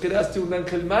Dios, creaste un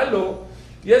ángel malo,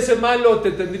 y ese malo te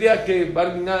tendría que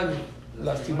barminan,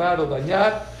 lastimar o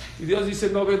dañar, y Dios dice,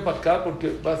 no, ven para acá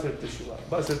porque va a hacer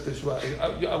teshuvá,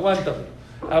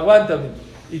 aguántame.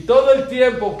 Y todo el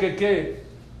tiempo que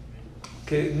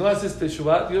no haces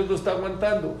teshuvá, Dios lo está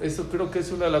aguantando. Eso creo que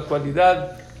es una de las cualidades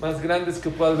más grandes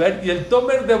que puede haber. Y el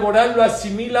Tomer de Borá lo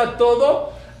asimila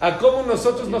todo a cómo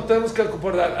nosotros nos tenemos que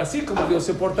comportar. Así como Dios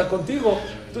se porta contigo,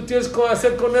 tú tienes que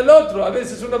hacer con el otro. A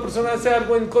veces una persona hace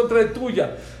algo en contra de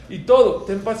tuya y todo.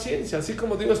 Ten paciencia. Así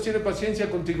como Dios tiene paciencia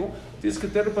contigo, tienes que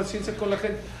tener paciencia con la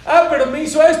gente. Pero me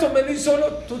hizo esto, me lo hizo solo.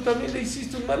 Tú también le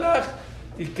hiciste un malaj.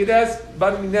 Y creas,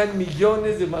 barminan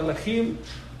millones de malajim.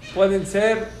 Pueden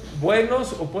ser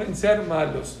buenos o pueden ser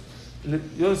malos.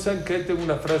 Yo saben que tengo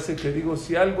una frase que digo,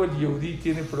 si algo el Yehudí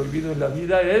tiene prohibido en la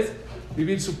vida es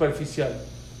vivir superficial.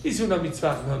 Hice una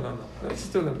mitzvah, no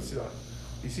hiciste una mitzvah,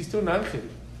 hiciste un ángel.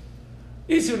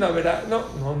 Hice una verá,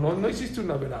 no hiciste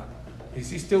una verá,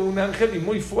 hiciste un ángel y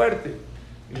muy fuerte.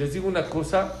 Y les digo una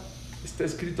cosa, está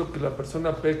escrito que la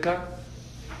persona peca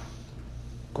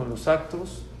con los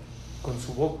actos, con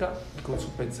su boca y con su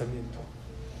pensamiento.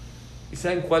 ¿Y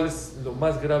saben cuál es lo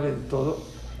más grave de todo?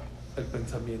 El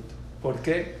pensamiento. ¿Por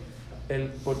qué?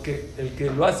 Porque el que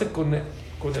lo hace con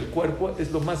el cuerpo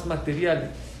es lo más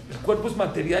material. El cuerpo es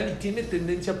material y tiene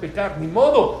tendencia a pecar. Ni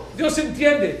modo, Dios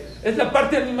entiende. Es la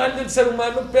parte animal del ser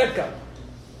humano, peca.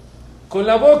 Con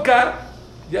la boca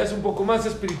ya es un poco más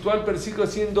espiritual, pero sigue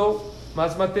siendo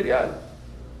más material.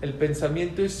 El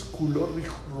pensamiento es kulor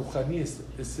ruhani,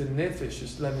 es el nefesh,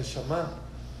 es la neshama.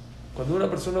 Cuando una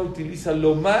persona utiliza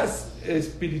lo más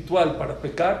espiritual para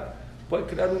pecar, puede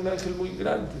crear un ángel muy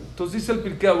grande. Entonces dice el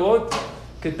Pirkei Avot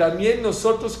que también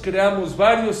nosotros creamos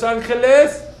varios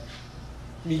ángeles,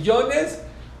 millones,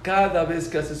 cada vez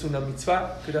que haces una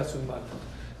mitzvah, creas un mal.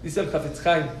 Dice el Hafetz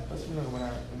Haim,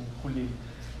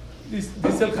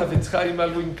 dice el Hafetz Haim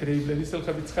algo increíble. Dice el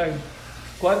Hafetz Haim,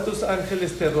 ¿cuántos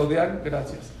ángeles te rodean?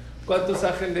 Gracias. ¿Cuántos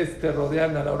ángeles te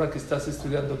rodean a la hora que estás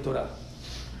estudiando Torah?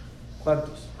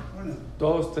 ¿Cuántos?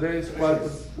 2, 3,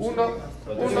 4, 1.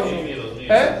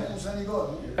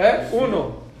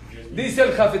 Uno. Dice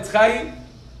el Hafetz Haim,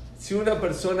 si una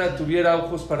persona tuviera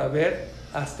ojos para ver,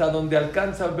 hasta donde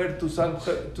alcanza a ver tus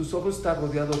ojos está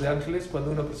rodeado de ángeles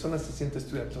cuando una persona se siente a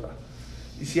estudiar Torah.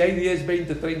 Y si hay 10,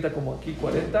 20, 30 como aquí,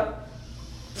 40,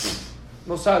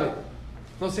 no sabe,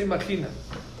 no se imagina.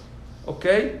 ¿Ok?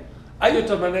 Hay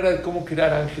otra manera de cómo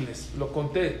crear ángeles. Lo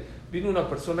conté. Vino una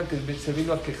persona que se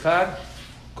vino a quejar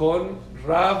con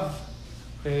Rav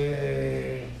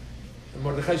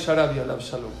Mordejai Sharabi Alav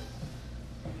Shalom.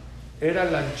 Era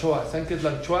la anchoa. ¿Saben qué es la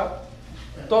anchoa?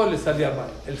 Todo le salía mal.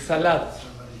 El salado.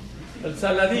 El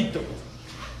saladito.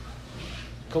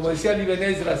 Como decía Ibn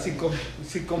Ezra,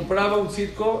 si compraba un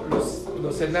circo,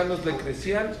 los enanos le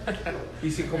crecían. Y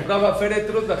si compraba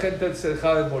féretros, la gente se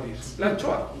dejaba de morir. La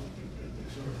anchoa.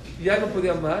 Ya no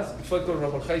podía más. Fue con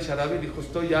Rav Mordejai Sharabi. Dijo,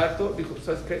 estoy harto. Dijo,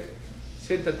 ¿sabes qué?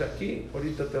 Siéntate aquí.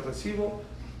 Ahorita te recibo.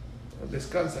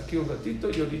 Descansa aquí un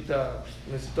ratito. Y ahorita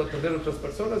necesito atender a otras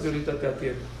personas. Y ahorita te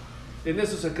atiendo. En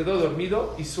eso se quedó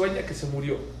dormido y sueña que se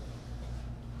murió.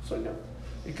 Sueña.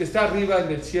 Y que está arriba en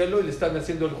el cielo y le están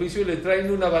haciendo el juicio y le traen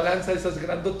una balanza de esas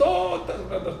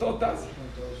grandototas.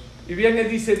 Y viene,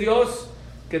 dice Dios,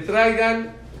 que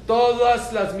traigan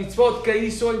todas las mitzvot que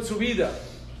hizo en su vida.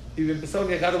 Y le empezaron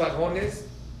a llegar vagones.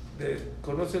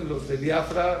 ¿Conocen los de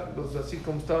Biafra? Los así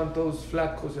como estaban todos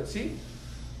flacos y así.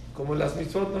 Como las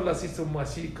mitzvot no las hizo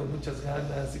así, con muchas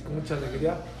ganas y con mucha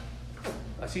alegría.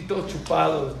 Así todos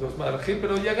chupados los marajim,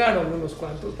 pero llegaron unos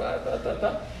cuantos,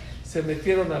 se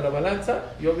metieron a la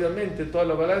balanza y obviamente toda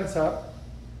la balanza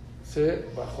se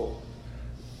bajó.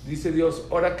 Dice Dios,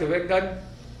 ahora que vengan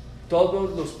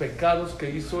todos los pecados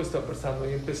que hizo esta persona.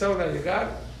 Y empezaron a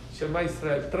llegar, Shema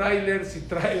Israel, trailers,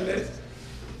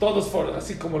 todos fueron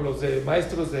así como los de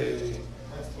maestros del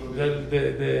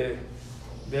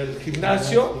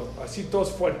gimnasio, así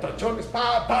todos fuertachones,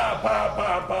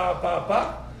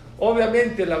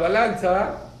 Obviamente la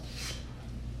balanza,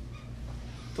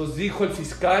 entonces dijo el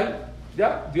fiscal,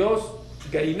 ya, Dios,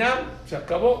 Gainam, se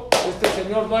acabó, este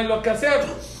señor no hay lo que hacer.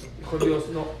 Dijo Dios,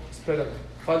 no, espérame,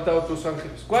 falta otros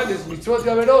ángeles. ¿Cuáles? Mitzvot y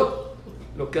Averot.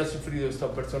 Lo que ha sufrido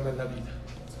esta persona en la vida.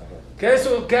 ¿Qué es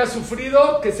lo que ha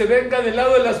sufrido? Que se venga del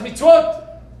lado de las mitzvot.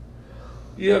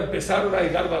 Y empezaron a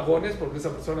llegar vagones, porque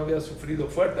esa persona había sufrido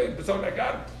fuerte, y empezaron a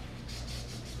llegar.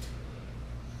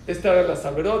 Esta era la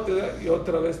Saberot, y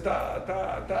otra vez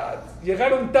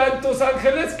llegaron tantos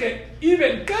ángeles que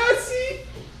Iben casi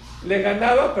le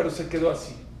ganaba, pero se quedó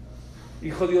así.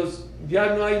 Dijo Dios,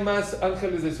 ya no hay más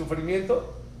ángeles de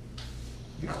sufrimiento.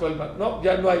 Dijo el man, no,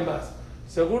 ya no hay más.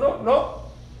 ¿Seguro? No.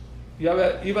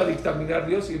 Ya iba a dictaminar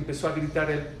Dios y empezó a gritar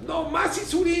él, no, más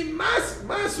Isurim, más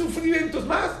sufrimientos,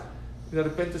 más. Y de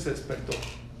repente se despertó.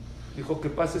 Dijo, ¿qué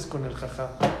pases con el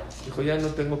jajá? Dijo, ya no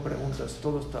tengo preguntas,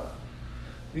 todo está.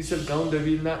 Dice el Gaón de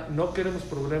Vilna, no queremos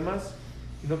problemas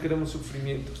y no queremos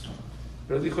sufrimientos.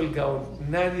 Pero dijo el Gaón,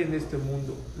 nadie en este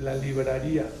mundo la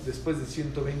libraría después de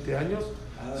 120 años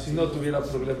si no tuviera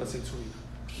problemas en su vida.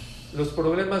 Los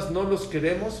problemas no los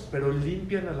queremos, pero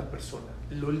limpian a la persona.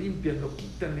 Lo limpian, lo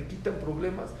quitan, le quitan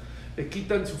problemas, le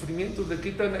quitan sufrimientos, le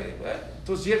quitan...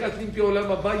 entonces llegas limpio a la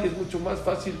mamá y es mucho más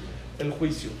fácil el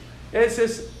juicio. Esa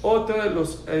es otra de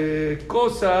las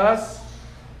cosas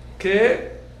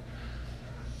que...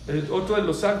 otro de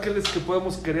los ángeles que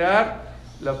podemos crear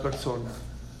la persona.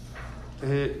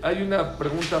 Hay una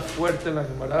pregunta fuerte en la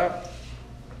Gemara.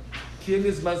 ¿Quién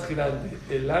es más grande,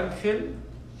 el ángel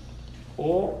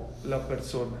o la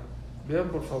persona? Vean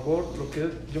por favor lo que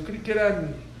yo creí que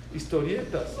eran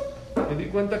historietas. Me di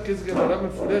cuenta que es Gemara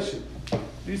Mefureshe.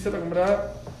 Dice la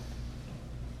Gemara: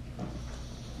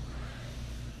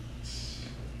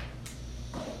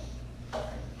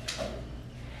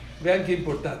 vean qué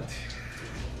importante.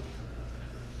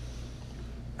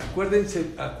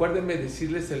 Acuérdenme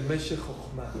decirles el Meshe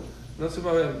Jochma. No se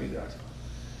me va a olvidar.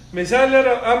 Me sale de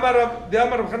Amar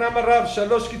B'chana Amar Rav,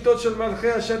 Shalosh Kitot Shel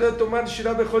Malchei Asher Tomar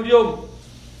Shira Bechol Yom.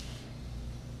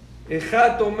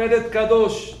 Echat Omeret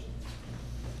Kadosh.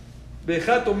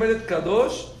 Echat Omeret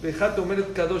Kadosh. Echat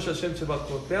Omeret Kadosh Hashem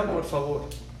Sebakot. Vean por favor.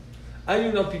 Hay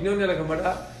una opinión en la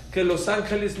Gemara que los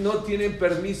ángeles no tienen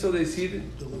permiso de decir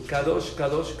Kadosh,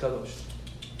 Kadosh, Kadosh.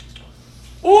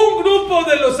 Un grupo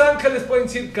de los ángeles pueden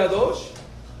decir Kadosh,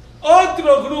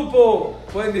 otro grupo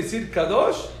pueden decir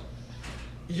Kadosh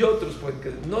y otros pueden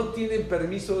decir. No tienen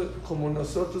permiso como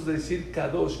nosotros de decir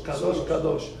Kadosh, Kadosh,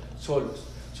 Kadosh, solos.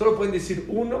 Solo pueden decir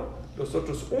uno, los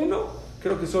otros uno.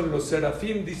 Creo que son los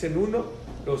serafim dicen uno,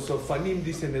 los sofanim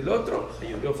dicen el otro y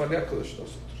los Ofanei Kadosh los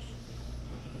otros.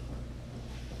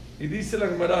 Y dice la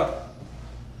Gemara,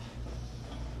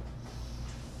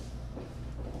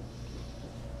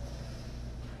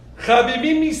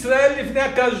 Habibim Israel lifnei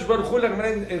HaKadosh Baruch Hu, la Gemara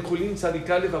en Julín Tzadik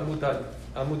Aleph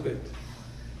Amud Bet.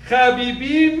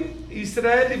 Habibim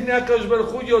Israel lifnei HaKadosh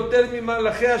Baruch Hu yoter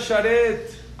mimalachei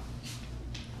hasharet.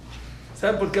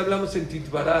 ¿Saben por qué hablamos en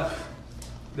Titbaraj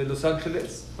de los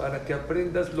ángeles? Para que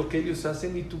aprendas lo que ellos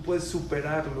hacen y tú puedes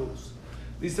superarlos.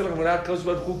 Dice la Gemara, Kadosh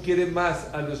Baruch Hu quiere más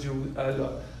a los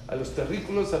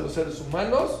terrícolas, a los seres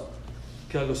humanos,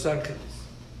 que a los ángeles.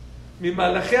 Mi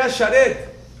malachei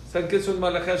hasharet. ¿Saben qué son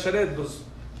malachei hasharet? Los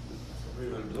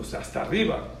hasta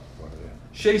arriba.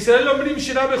 Sheisrael omrim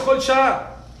shira bechol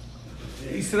shah.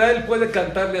 Israel puede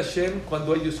cantarle a Hashem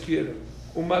cuando ellos quieran.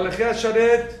 Un malachei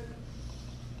hasharet.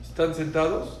 ¿Están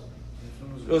sentados?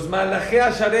 Los malachei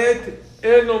hasharet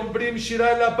en omrim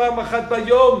shira la pam achat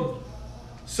bayom.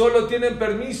 Solo tienen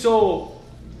permiso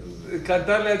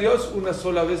cantarle a Dios una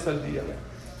sola vez al día.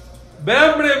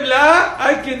 Be'amremla,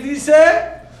 hay quien dice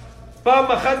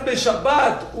Pam achat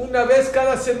beShabbat, una vez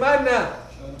cada semana.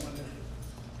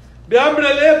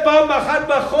 Be'amrele pam achat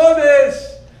bajodesh,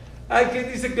 hay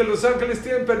quien dice que los ángeles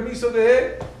tienen permiso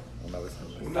de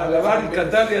alabar y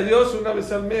cantarle a Dios una vez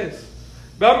al mes.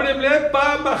 Be'amremle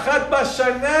pam achat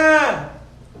bashana,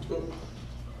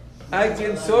 hay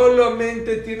quien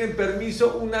solamente tienen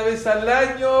permiso una vez al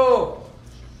año.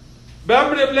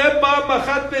 Hay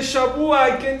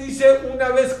quien dice una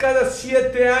vez cada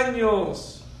 7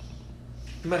 años.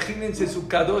 Imagínense su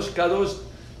Kadosh, Kadosh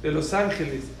de los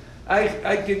ángeles.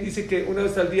 Hay quien dice que una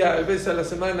vez al día, a veces a la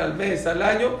semana, al mes, al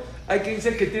año. Hay quien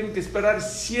dice que tienen que esperar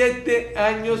 7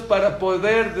 años para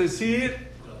poder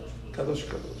decir Kadosh,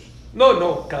 Kadosh.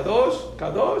 No, Kadosh,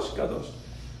 Kadosh, Kadosh.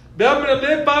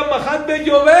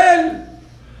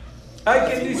 Hay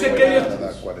quien dice que ellos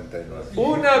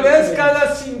una vez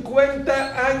cada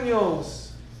 50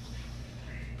 años.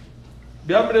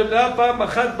 Y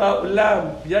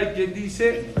hay quien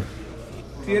dice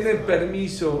tienen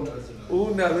permiso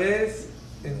una vez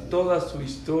en toda su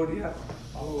historia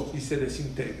y se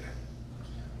desintegra.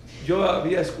 Yo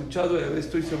había escuchado,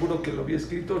 estoy seguro que lo había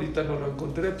escrito, ahorita no lo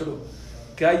encontré, pero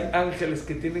que hay ángeles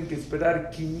que tienen que esperar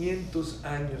 500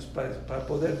 años para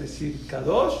poder decir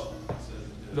Kadosh.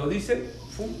 Lo dicen,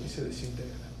 ¡fum!, y se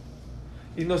desintegra.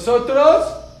 Y nosotros,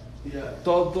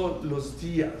 todos los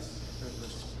días.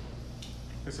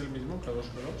 ¿Es el mismo, Kadosh,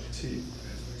 Kadosh? Sí.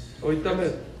 Ahorita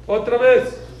otra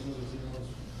vez.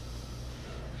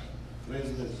 3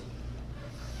 veces.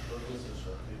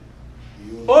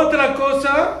 Otra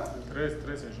cosa. 3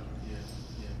 eso.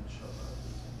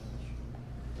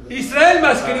 Israel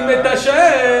Maskrimet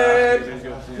Hashem.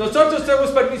 Nosotros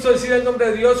tenemos permiso de decir el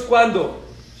nombre de Dios cuando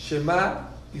Shema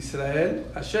Israel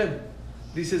Hashem.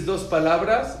 Dices 2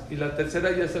 palabras y la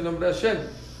tercera ya es el nombre de Hashem.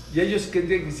 Y ellos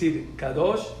tendrían que decir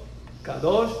Kadosh,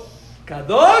 Kadosh,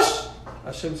 Kadosh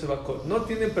Hashem Sebakot. No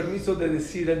tienen permiso de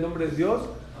decir el nombre de Dios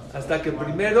hasta que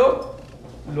primero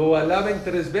lo alaben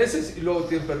 3 veces y luego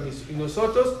tienen permiso. Y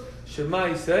nosotros Shema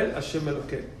Israel Hashem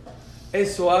Elokeinu.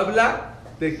 Eso habla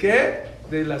de qué?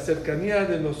 De la cercanía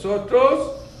de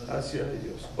nosotros hacia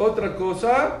ellos. Otra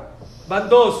cosa, van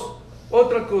 2.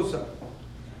 Otra cosa,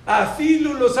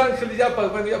 Afilu los ángeles ya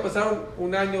pasaron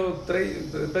un año,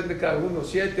 3, depende de cada uno,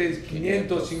 7,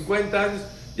 500, 50 años.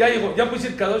 Ya llegó, ¿ya puede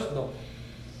decir Kadosh? No.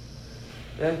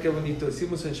 Vean qué bonito,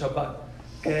 decimos en Shabbat.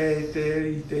 Que te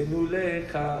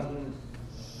itenuleja,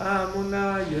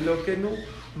 amona y elokenu,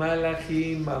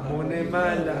 malachim, amone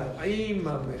mala,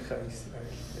 imameja Israel.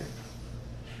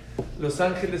 Los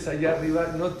ángeles allá arriba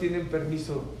no tienen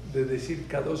permiso de decir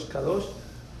Kadosh, Kadosh,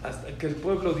 hasta que el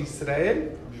pueblo de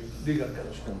Israel diga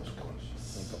Kadosh, Kadosh, Kadosh.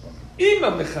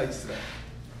 Imameja Israel.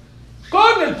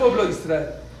 Con el pueblo de Israel.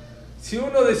 Si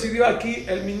uno decidió aquí,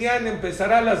 el minyan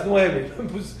empezará a las 9.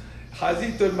 Pues,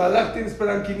 Hazito, el Malach tiene que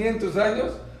esperar 500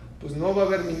 años. Pues no va a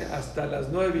haber minyan hasta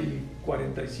las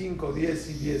 9:45,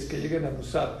 10:10 que lleguen a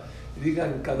Musar y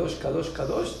digan Kadosh, Kadosh,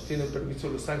 Kadosh. Tienen permiso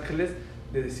los ángeles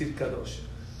de decir Kadosh.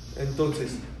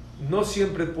 Entonces, no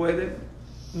siempre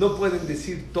no pueden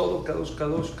decir todo Kadosh,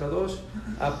 Kadosh, Kadosh.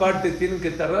 Aparte, tienen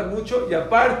que tardar mucho. Y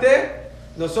aparte,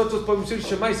 nosotros podemos decir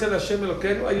Shema Israel Hashem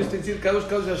Elokeinu. Ellos tienen que decir Kadosh,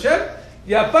 Kadosh Hashem.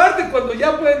 Y aparte, cuando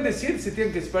ya pueden decir, se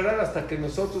tienen que esperar hasta que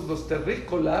nosotros, los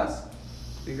terrícolas,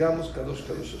 digamos Kadosh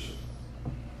Kadosh Hashem.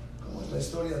 ¿Cómo es la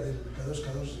historia del Kadosh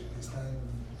Kadosh que está en,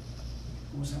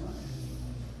 ¿cómo se llama?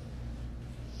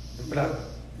 En Praga.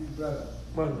 En Praga.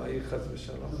 Bueno, ahí Haz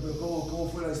Shalom. No, pero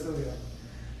 ¿cómo fue la historia?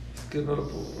 Es que no lo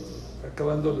puedo,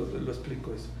 acabando lo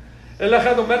explico eso. El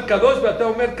Ahad Omer Kadosh, Beata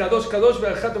Omer Kadosh Kadosh,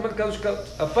 Be'Ahad Omer Kadosh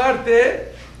Kadosh.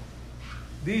 Aparte,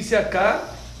 dice acá,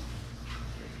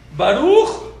 Baruch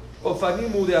o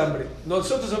Fanimu de hambre.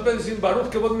 Nosotros apenas decimos Baruch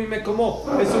que vos me comó.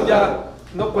 Eso ya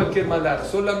no cualquier malach.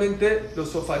 Solamente los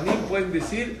sofanim pueden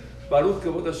decir Baruch que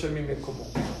vos Hashem me comó.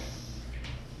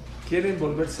 Quieren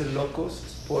volverse locos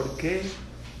porque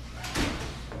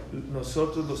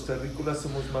nosotros los terrícolas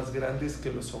somos más grandes que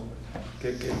los hombres,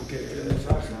 que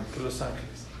los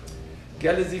ángeles.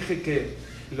 Ya les dije que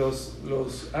los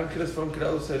ángeles fueron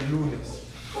creados el lunes.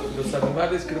 Los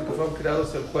animales creo que fueron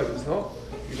creados el jueves, ¿no?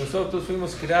 Y nosotros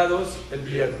fuimos creados el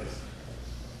viernes.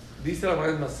 Dice la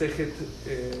Masejet Masejet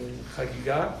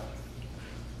Hagigah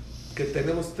que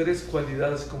tenemos 3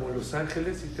 cualidades como los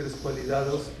ángeles y 3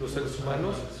 cualidades los seres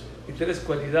humanos y 3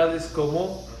 cualidades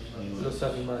como los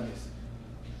animales.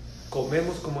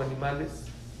 Comemos como animales,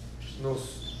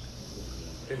 nos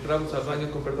entramos al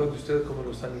baño con perdón de ustedes como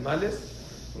los animales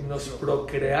y nos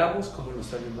procreamos como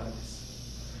los animales.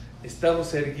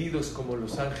 Estamos erguidos como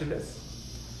los ángeles,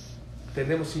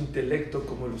 tenemos intelecto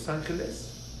como los ángeles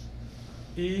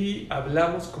y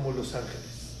hablamos como los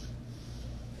ángeles.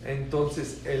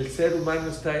 Entonces el ser humano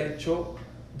está hecho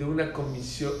de una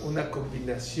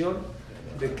combinación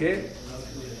de ¿qué?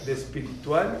 De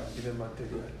espiritual y de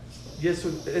material. Y eso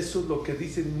es lo que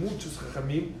dicen muchos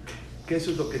jajamim, que eso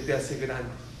es lo que te hace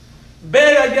grande.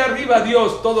 Ver allá arriba a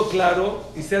Dios todo claro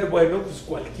y ser bueno, pues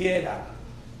cualquiera.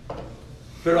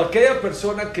 Pero aquella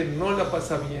persona que no la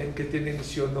pasa bien, que tiene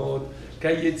nisionot, que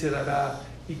hay Yetzer Hara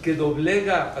y que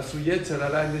doblega a su Yetzer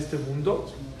Hara en este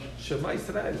mundo, Shema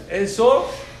Israel. Eso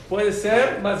puede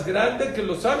ser más grande que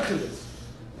los ángeles.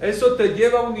 Eso te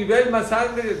lleva a un nivel más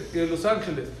grande que los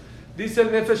ángeles. Dice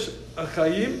el Nefesh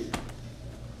Hachaim.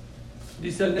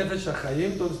 Dice el Nefesh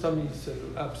Hachaim. ¿Dónde está mi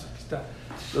celular? Pues aquí está.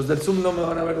 Los del Zoom no me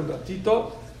van a ver un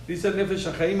ratito. Dice el Nefesh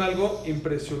Hachaim algo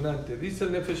impresionante. Dice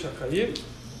el Nefesh Hachaim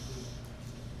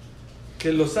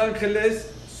que los ángeles,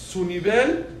 su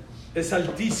nivel es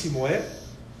altísimo,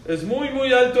 es muy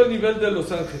muy alto el nivel de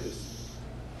los ángeles.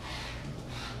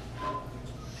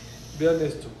 Vean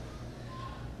esto.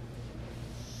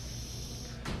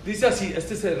 Dice así,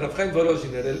 este es el Rav Chaim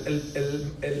Volozhiner,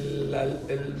 el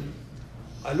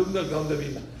alumno del Gaón de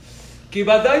Vilna. Ki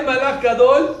vadai malach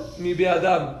gadol mi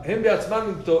be'adam, hem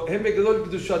be'atzman hem be'gadol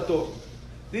kedushato.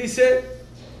 Dice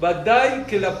Vadai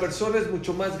que la persona es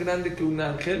mucho más grande que un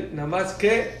ángel, nada más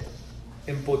que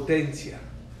en potencia.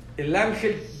 El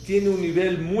ángel tiene un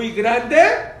nivel muy grande.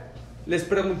 Les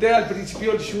pregunté al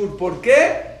principio del Shur, ¿por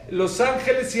qué los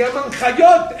ángeles se llaman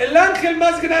Hayot? El ángel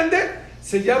más grande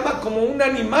se llama como un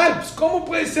animal. Pues, ¿cómo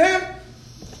puede ser?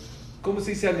 ¿Cómo se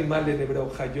dice animal en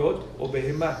hebreo? Hayot o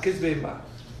Behemá. ¿Qué es Behemá?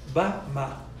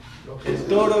 Ba-ma. El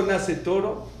toro nace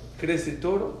toro, crece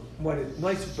toro, muere. No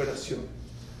hay superación.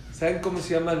 ¿Saben cómo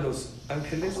se llaman los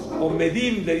ángeles?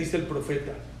 Omedim, le dice el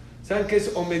profeta. ¿Saben qué es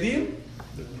Omedim?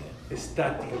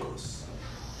 Estáticos.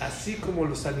 Así como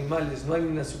los animales no hay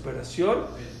una superación,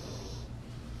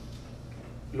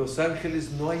 los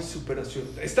ángeles no hay superación.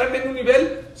 Están en un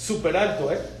nivel súper alto,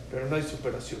 pero no hay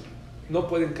superación. No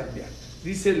pueden cambiar.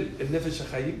 Dice el Nefesh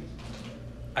Hachaim,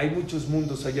 hay muchos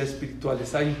mundos allá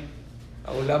espirituales. Hay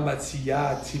Olam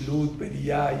Hatziyah, Atzilut,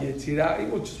 Beriah, Yetzirah. Hay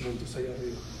muchos mundos allá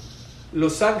arriba.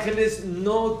 Los ángeles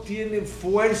no tienen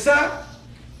fuerza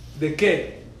 ¿de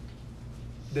qué?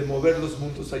 De mover los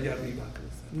mundos allá arriba.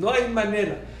 No hay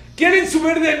manera. ¿Quieren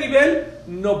subir de nivel?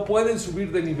 No pueden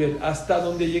subir de nivel. Hasta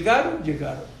donde llegaron,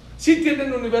 llegaron. Sí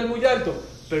tienen un nivel muy alto,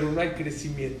 pero no hay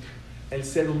crecimiento. El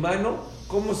ser humano,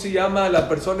 ¿cómo se llama a la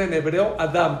persona en hebreo?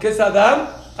 Adam. ¿Qué es Adam?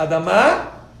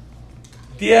 Adamá,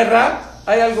 tierra.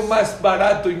 ¿Hay algo más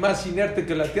barato y más inerte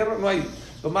que la tierra? No hay.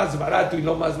 Lo más barato y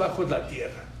lo más bajo es la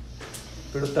tierra.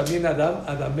 Pero también Adam,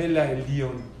 Adamela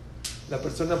Elión. La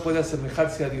persona puede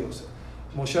asemejarse a Dios.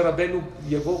 Moshe Rabbeinu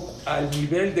llegó al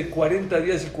nivel de 40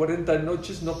 días y 40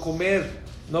 noches no comer,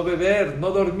 no beber,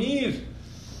 no dormir.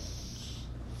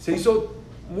 Se hizo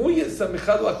muy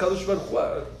asemejado a Kadosh Baruj Hu.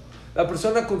 La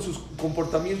persona con su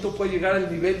comportamiento puede llegar al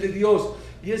nivel de Dios.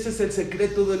 Y ese es el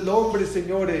secreto del hombre,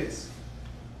 señores.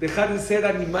 Dejar de ser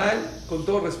animal, con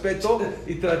todo respeto,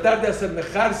 y tratar de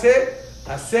asemejarse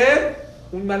a ser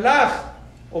un malaj.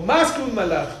 O más que un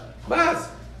malaj, más.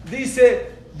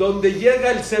 Dice, donde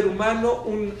llega el ser humano,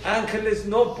 un ángeles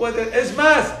no puede. Es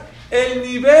más, El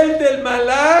nivel del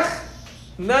malaj,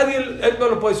 nadie, él no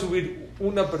lo puede subir.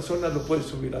 Una persona lo puede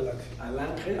subir al ángel. ¿Al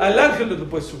ángel? Al ángel lo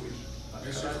puede subir.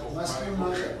 Más que un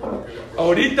ángel.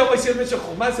 Ahorita voy a decir Meshech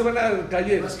Jochma, se van a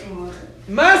caer. Más que un ángel.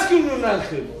 Más que un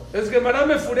ángel. Es Gemara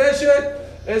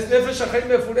Mefureshet, es Nefesh Hachaim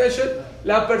Mefureshet.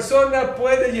 La persona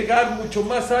puede llegar mucho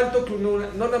más alto que un...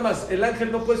 No nada más, el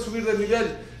ángel no puede subir de nivel.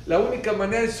 La única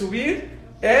manera de subir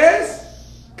es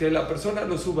que la persona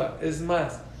lo suba. Es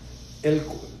más,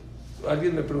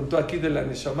 alguien me preguntó aquí de la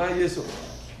Neshama y eso.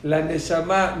 La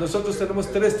Neshama, nosotros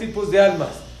tenemos 3 tipos de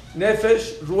almas.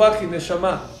 Nefesh, Ruach y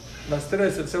Neshama. Las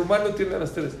 3, el ser humano tiene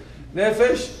las 3.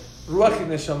 Nefesh, Ruach y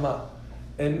Neshama.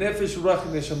 El Nefesh, Ruach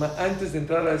y Neshama, antes de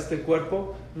entrar a este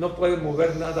cuerpo, no pueden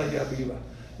mover nada allá arriba.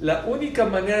 La única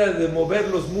manera de mover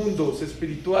los mundos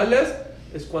espirituales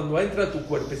es cuando entra tu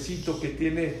cuerpecito que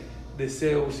tiene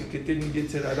deseos y que tiene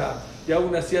Yetzer Hara, y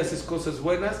aún así haces cosas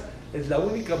buenas. Es la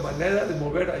única manera de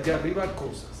mover allá arriba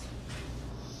cosas.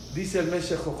 Dice el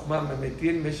Meshech Jochma, me metí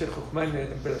en Meshech Jochma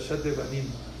en Perashat de Banim.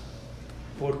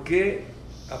 ¿Por qué?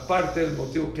 Aparte del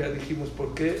motivo que ya dijimos,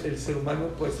 ¿por qué el ser humano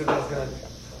puede ser más grande?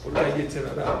 Porque hay Yetzer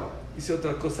Hara. Dice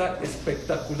otra cosa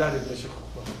espectacular el Meshech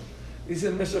Jochma. Dice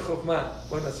el Meshech Jochma,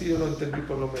 bueno, así yo lo entendí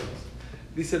por lo menos.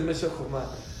 Dice el Meshech Jochma,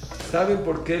 ¿saben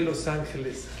por qué los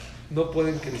ángeles no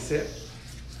pueden crecer?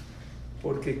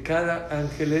 Porque cada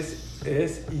ángel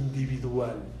es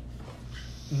individual.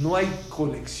 No hay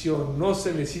colección, no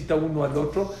se necesita uno al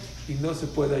otro y no se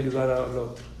puede ayudar al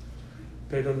otro.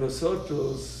 Pero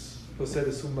nosotros, los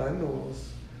seres humanos,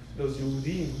 los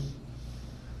Yudim,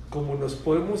 como nos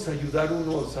podemos ayudar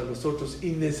unos a los otros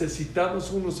y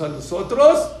necesitamos unos a los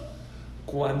otros,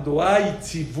 cuando hay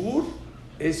tzibur,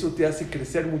 eso te hace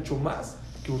crecer mucho más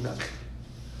que un ángel.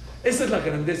 Esa es la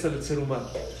grandeza del ser humano.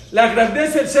 La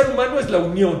grandeza del ser humano es la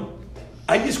unión.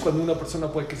 Ahí es cuando una persona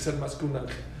puede crecer más que un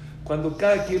ángel. Cuando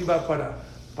cada quien va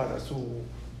para su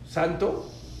santo,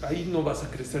 ahí no vas a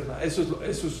crecer nada. Esos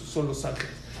son los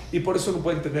ángeles. Y por eso no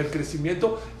pueden tener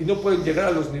crecimiento y no pueden llegar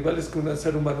a los niveles que un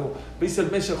ser humano. Dice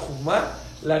el Meshech Jochma,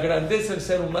 la grandeza del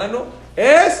ser humano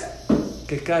es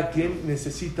que cada quien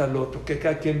necesita al otro, que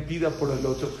cada quien pida por el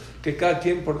otro, que cada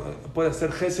quien pueda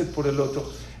hacer gesed por el otro.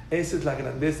 Esa es la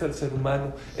grandeza del ser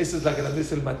humano, esa es la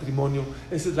grandeza del matrimonio,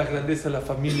 esa es la grandeza de la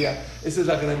familia, esa es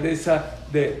la grandeza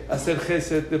de hacer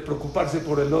gesed, de preocuparse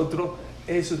por el otro.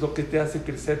 Eso es lo que te hace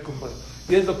crecer, compadre.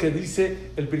 Y es lo que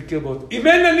dice el Pirkei Avot. Y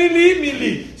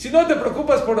mili. Si no te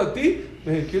preocupas por ti,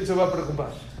 ¿quién se va a preocupar?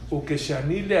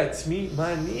 Ukeshani leatzmi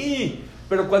mani.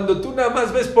 Pero cuando tú nada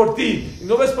más ves por ti y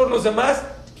no ves por los demás,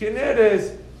 ¿quién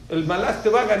eres? El malaj te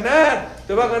va a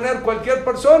ganar cualquier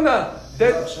persona.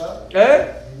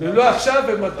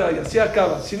 Así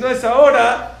acaba. Si no es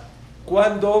ahora,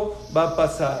 ¿cuándo va a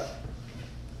pasar?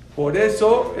 Por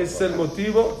eso, ese es el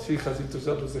motivo. Sí, jacitos,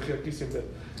 ya los dejé aquí sin ver.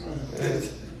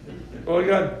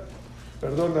 Oigan,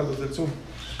 perdón a los del Zoom.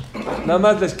 Nada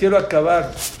más les quiero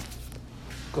acabar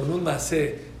con un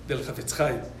masé del Hafetz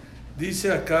Haim.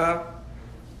 Dice acá,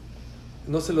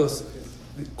 no se los...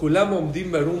 Kulam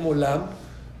omdim berum olam.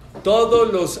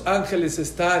 Todos los ángeles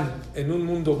están en un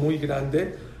mundo muy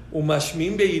grande.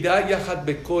 Umashmin beirá yahad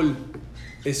bekol.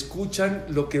 Escuchan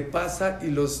lo que pasa y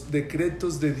los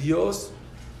decretos de Dios.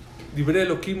 Dibre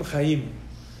Elohim Haim.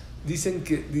 Dicen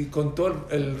que contó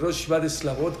el Rosh Yeshiva de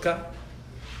Slavotka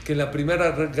que en la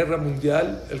Primera Guerra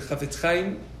Mundial el Hafetz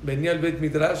Haim venía al Bet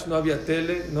Midrash, no había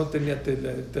tele, no tenía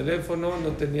teléfono, no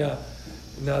tenía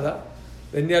nada.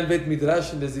 Venía al Bet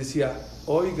Midrash y les decía: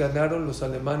 hoy ganaron los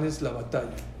alemanes la batalla.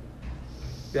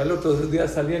 Y al otro día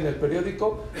salía en el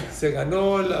periódico: se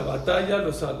ganó la batalla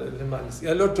los alemanes. Y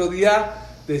al otro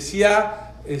día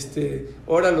decía: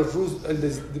 ahora los rusos,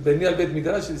 venía al Bet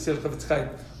Midrash y decía el Hafetz Haim: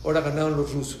 ahora ganaron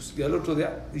los rusos. Y al otro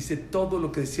día dice todo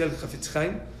lo que decía el Hafetz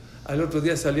Haim. Al otro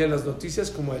día salían las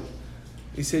noticias como él.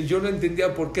 Dice: yo no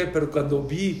entendía por qué, pero cuando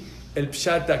vi el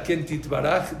Pshat aquí en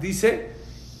Titbaraj, dice: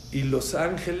 y los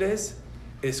ángeles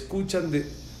escuchan de...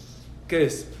 ¿qué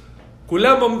es?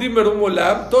 Kulam omdim berum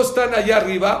olam, todos están allá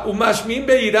arriba, umashmin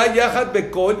beirá yahad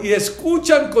bekol, y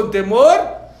escuchan con temor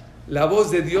la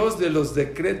voz de Dios de los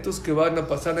decretos que van a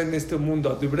pasar en este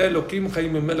mundo. Dibre Elohim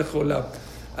Haim Melech Olam.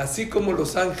 Así como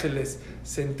los ángeles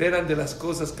se enteran de las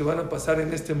cosas que van a pasar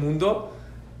en este mundo,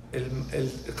 el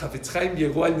Hafetz Haim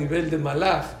llegó al nivel de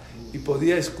malaj y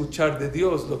podía escuchar de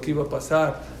Dios lo que iba a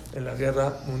pasar en la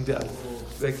guerra mundial.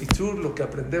 De Kitzur, lo que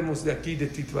aprendemos de aquí de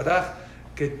Titbaraj,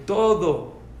 que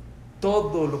todo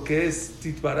lo que es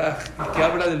Titbaraj y que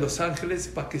habla de los ángeles,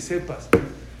 para que sepas,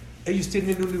 ellos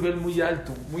tienen un nivel muy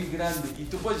alto, muy grande, y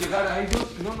tú puedes llegar a ellos,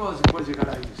 no puedes llegar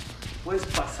a ellos, puedes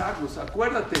pasarlos.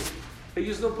 Acuérdate,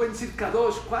 Ellos no pueden decir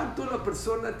Kadosh. ¿Cuánto la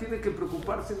persona tiene que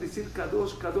preocuparse en decir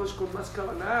Kadosh, Kadosh con más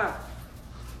Kavaná?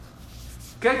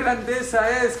 Qué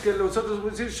grandeza es que nosotros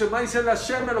podemos decir Shema Yisrael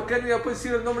Hashem, lo que ya puede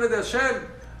decir el nombre de Hashem.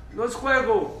 No es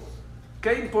juego.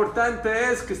 Qué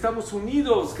importante es que estamos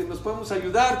unidos, que nos podemos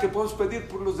ayudar, que podemos pedir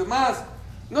por los demás.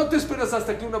 No te esperas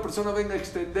hasta que una persona venga a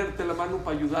extenderte la mano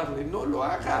para ayudarle. No lo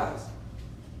hagas.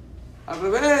 Al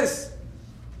revés.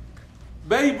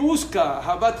 Ve y busca.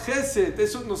 Habat Chesed.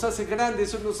 Eso nos hace grande,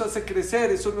 eso nos hace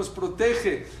crecer, eso nos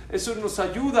protege, eso nos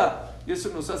ayuda. Y eso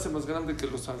nos hace más grande que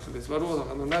los ángeles. Baruch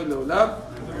Adonai Leolam.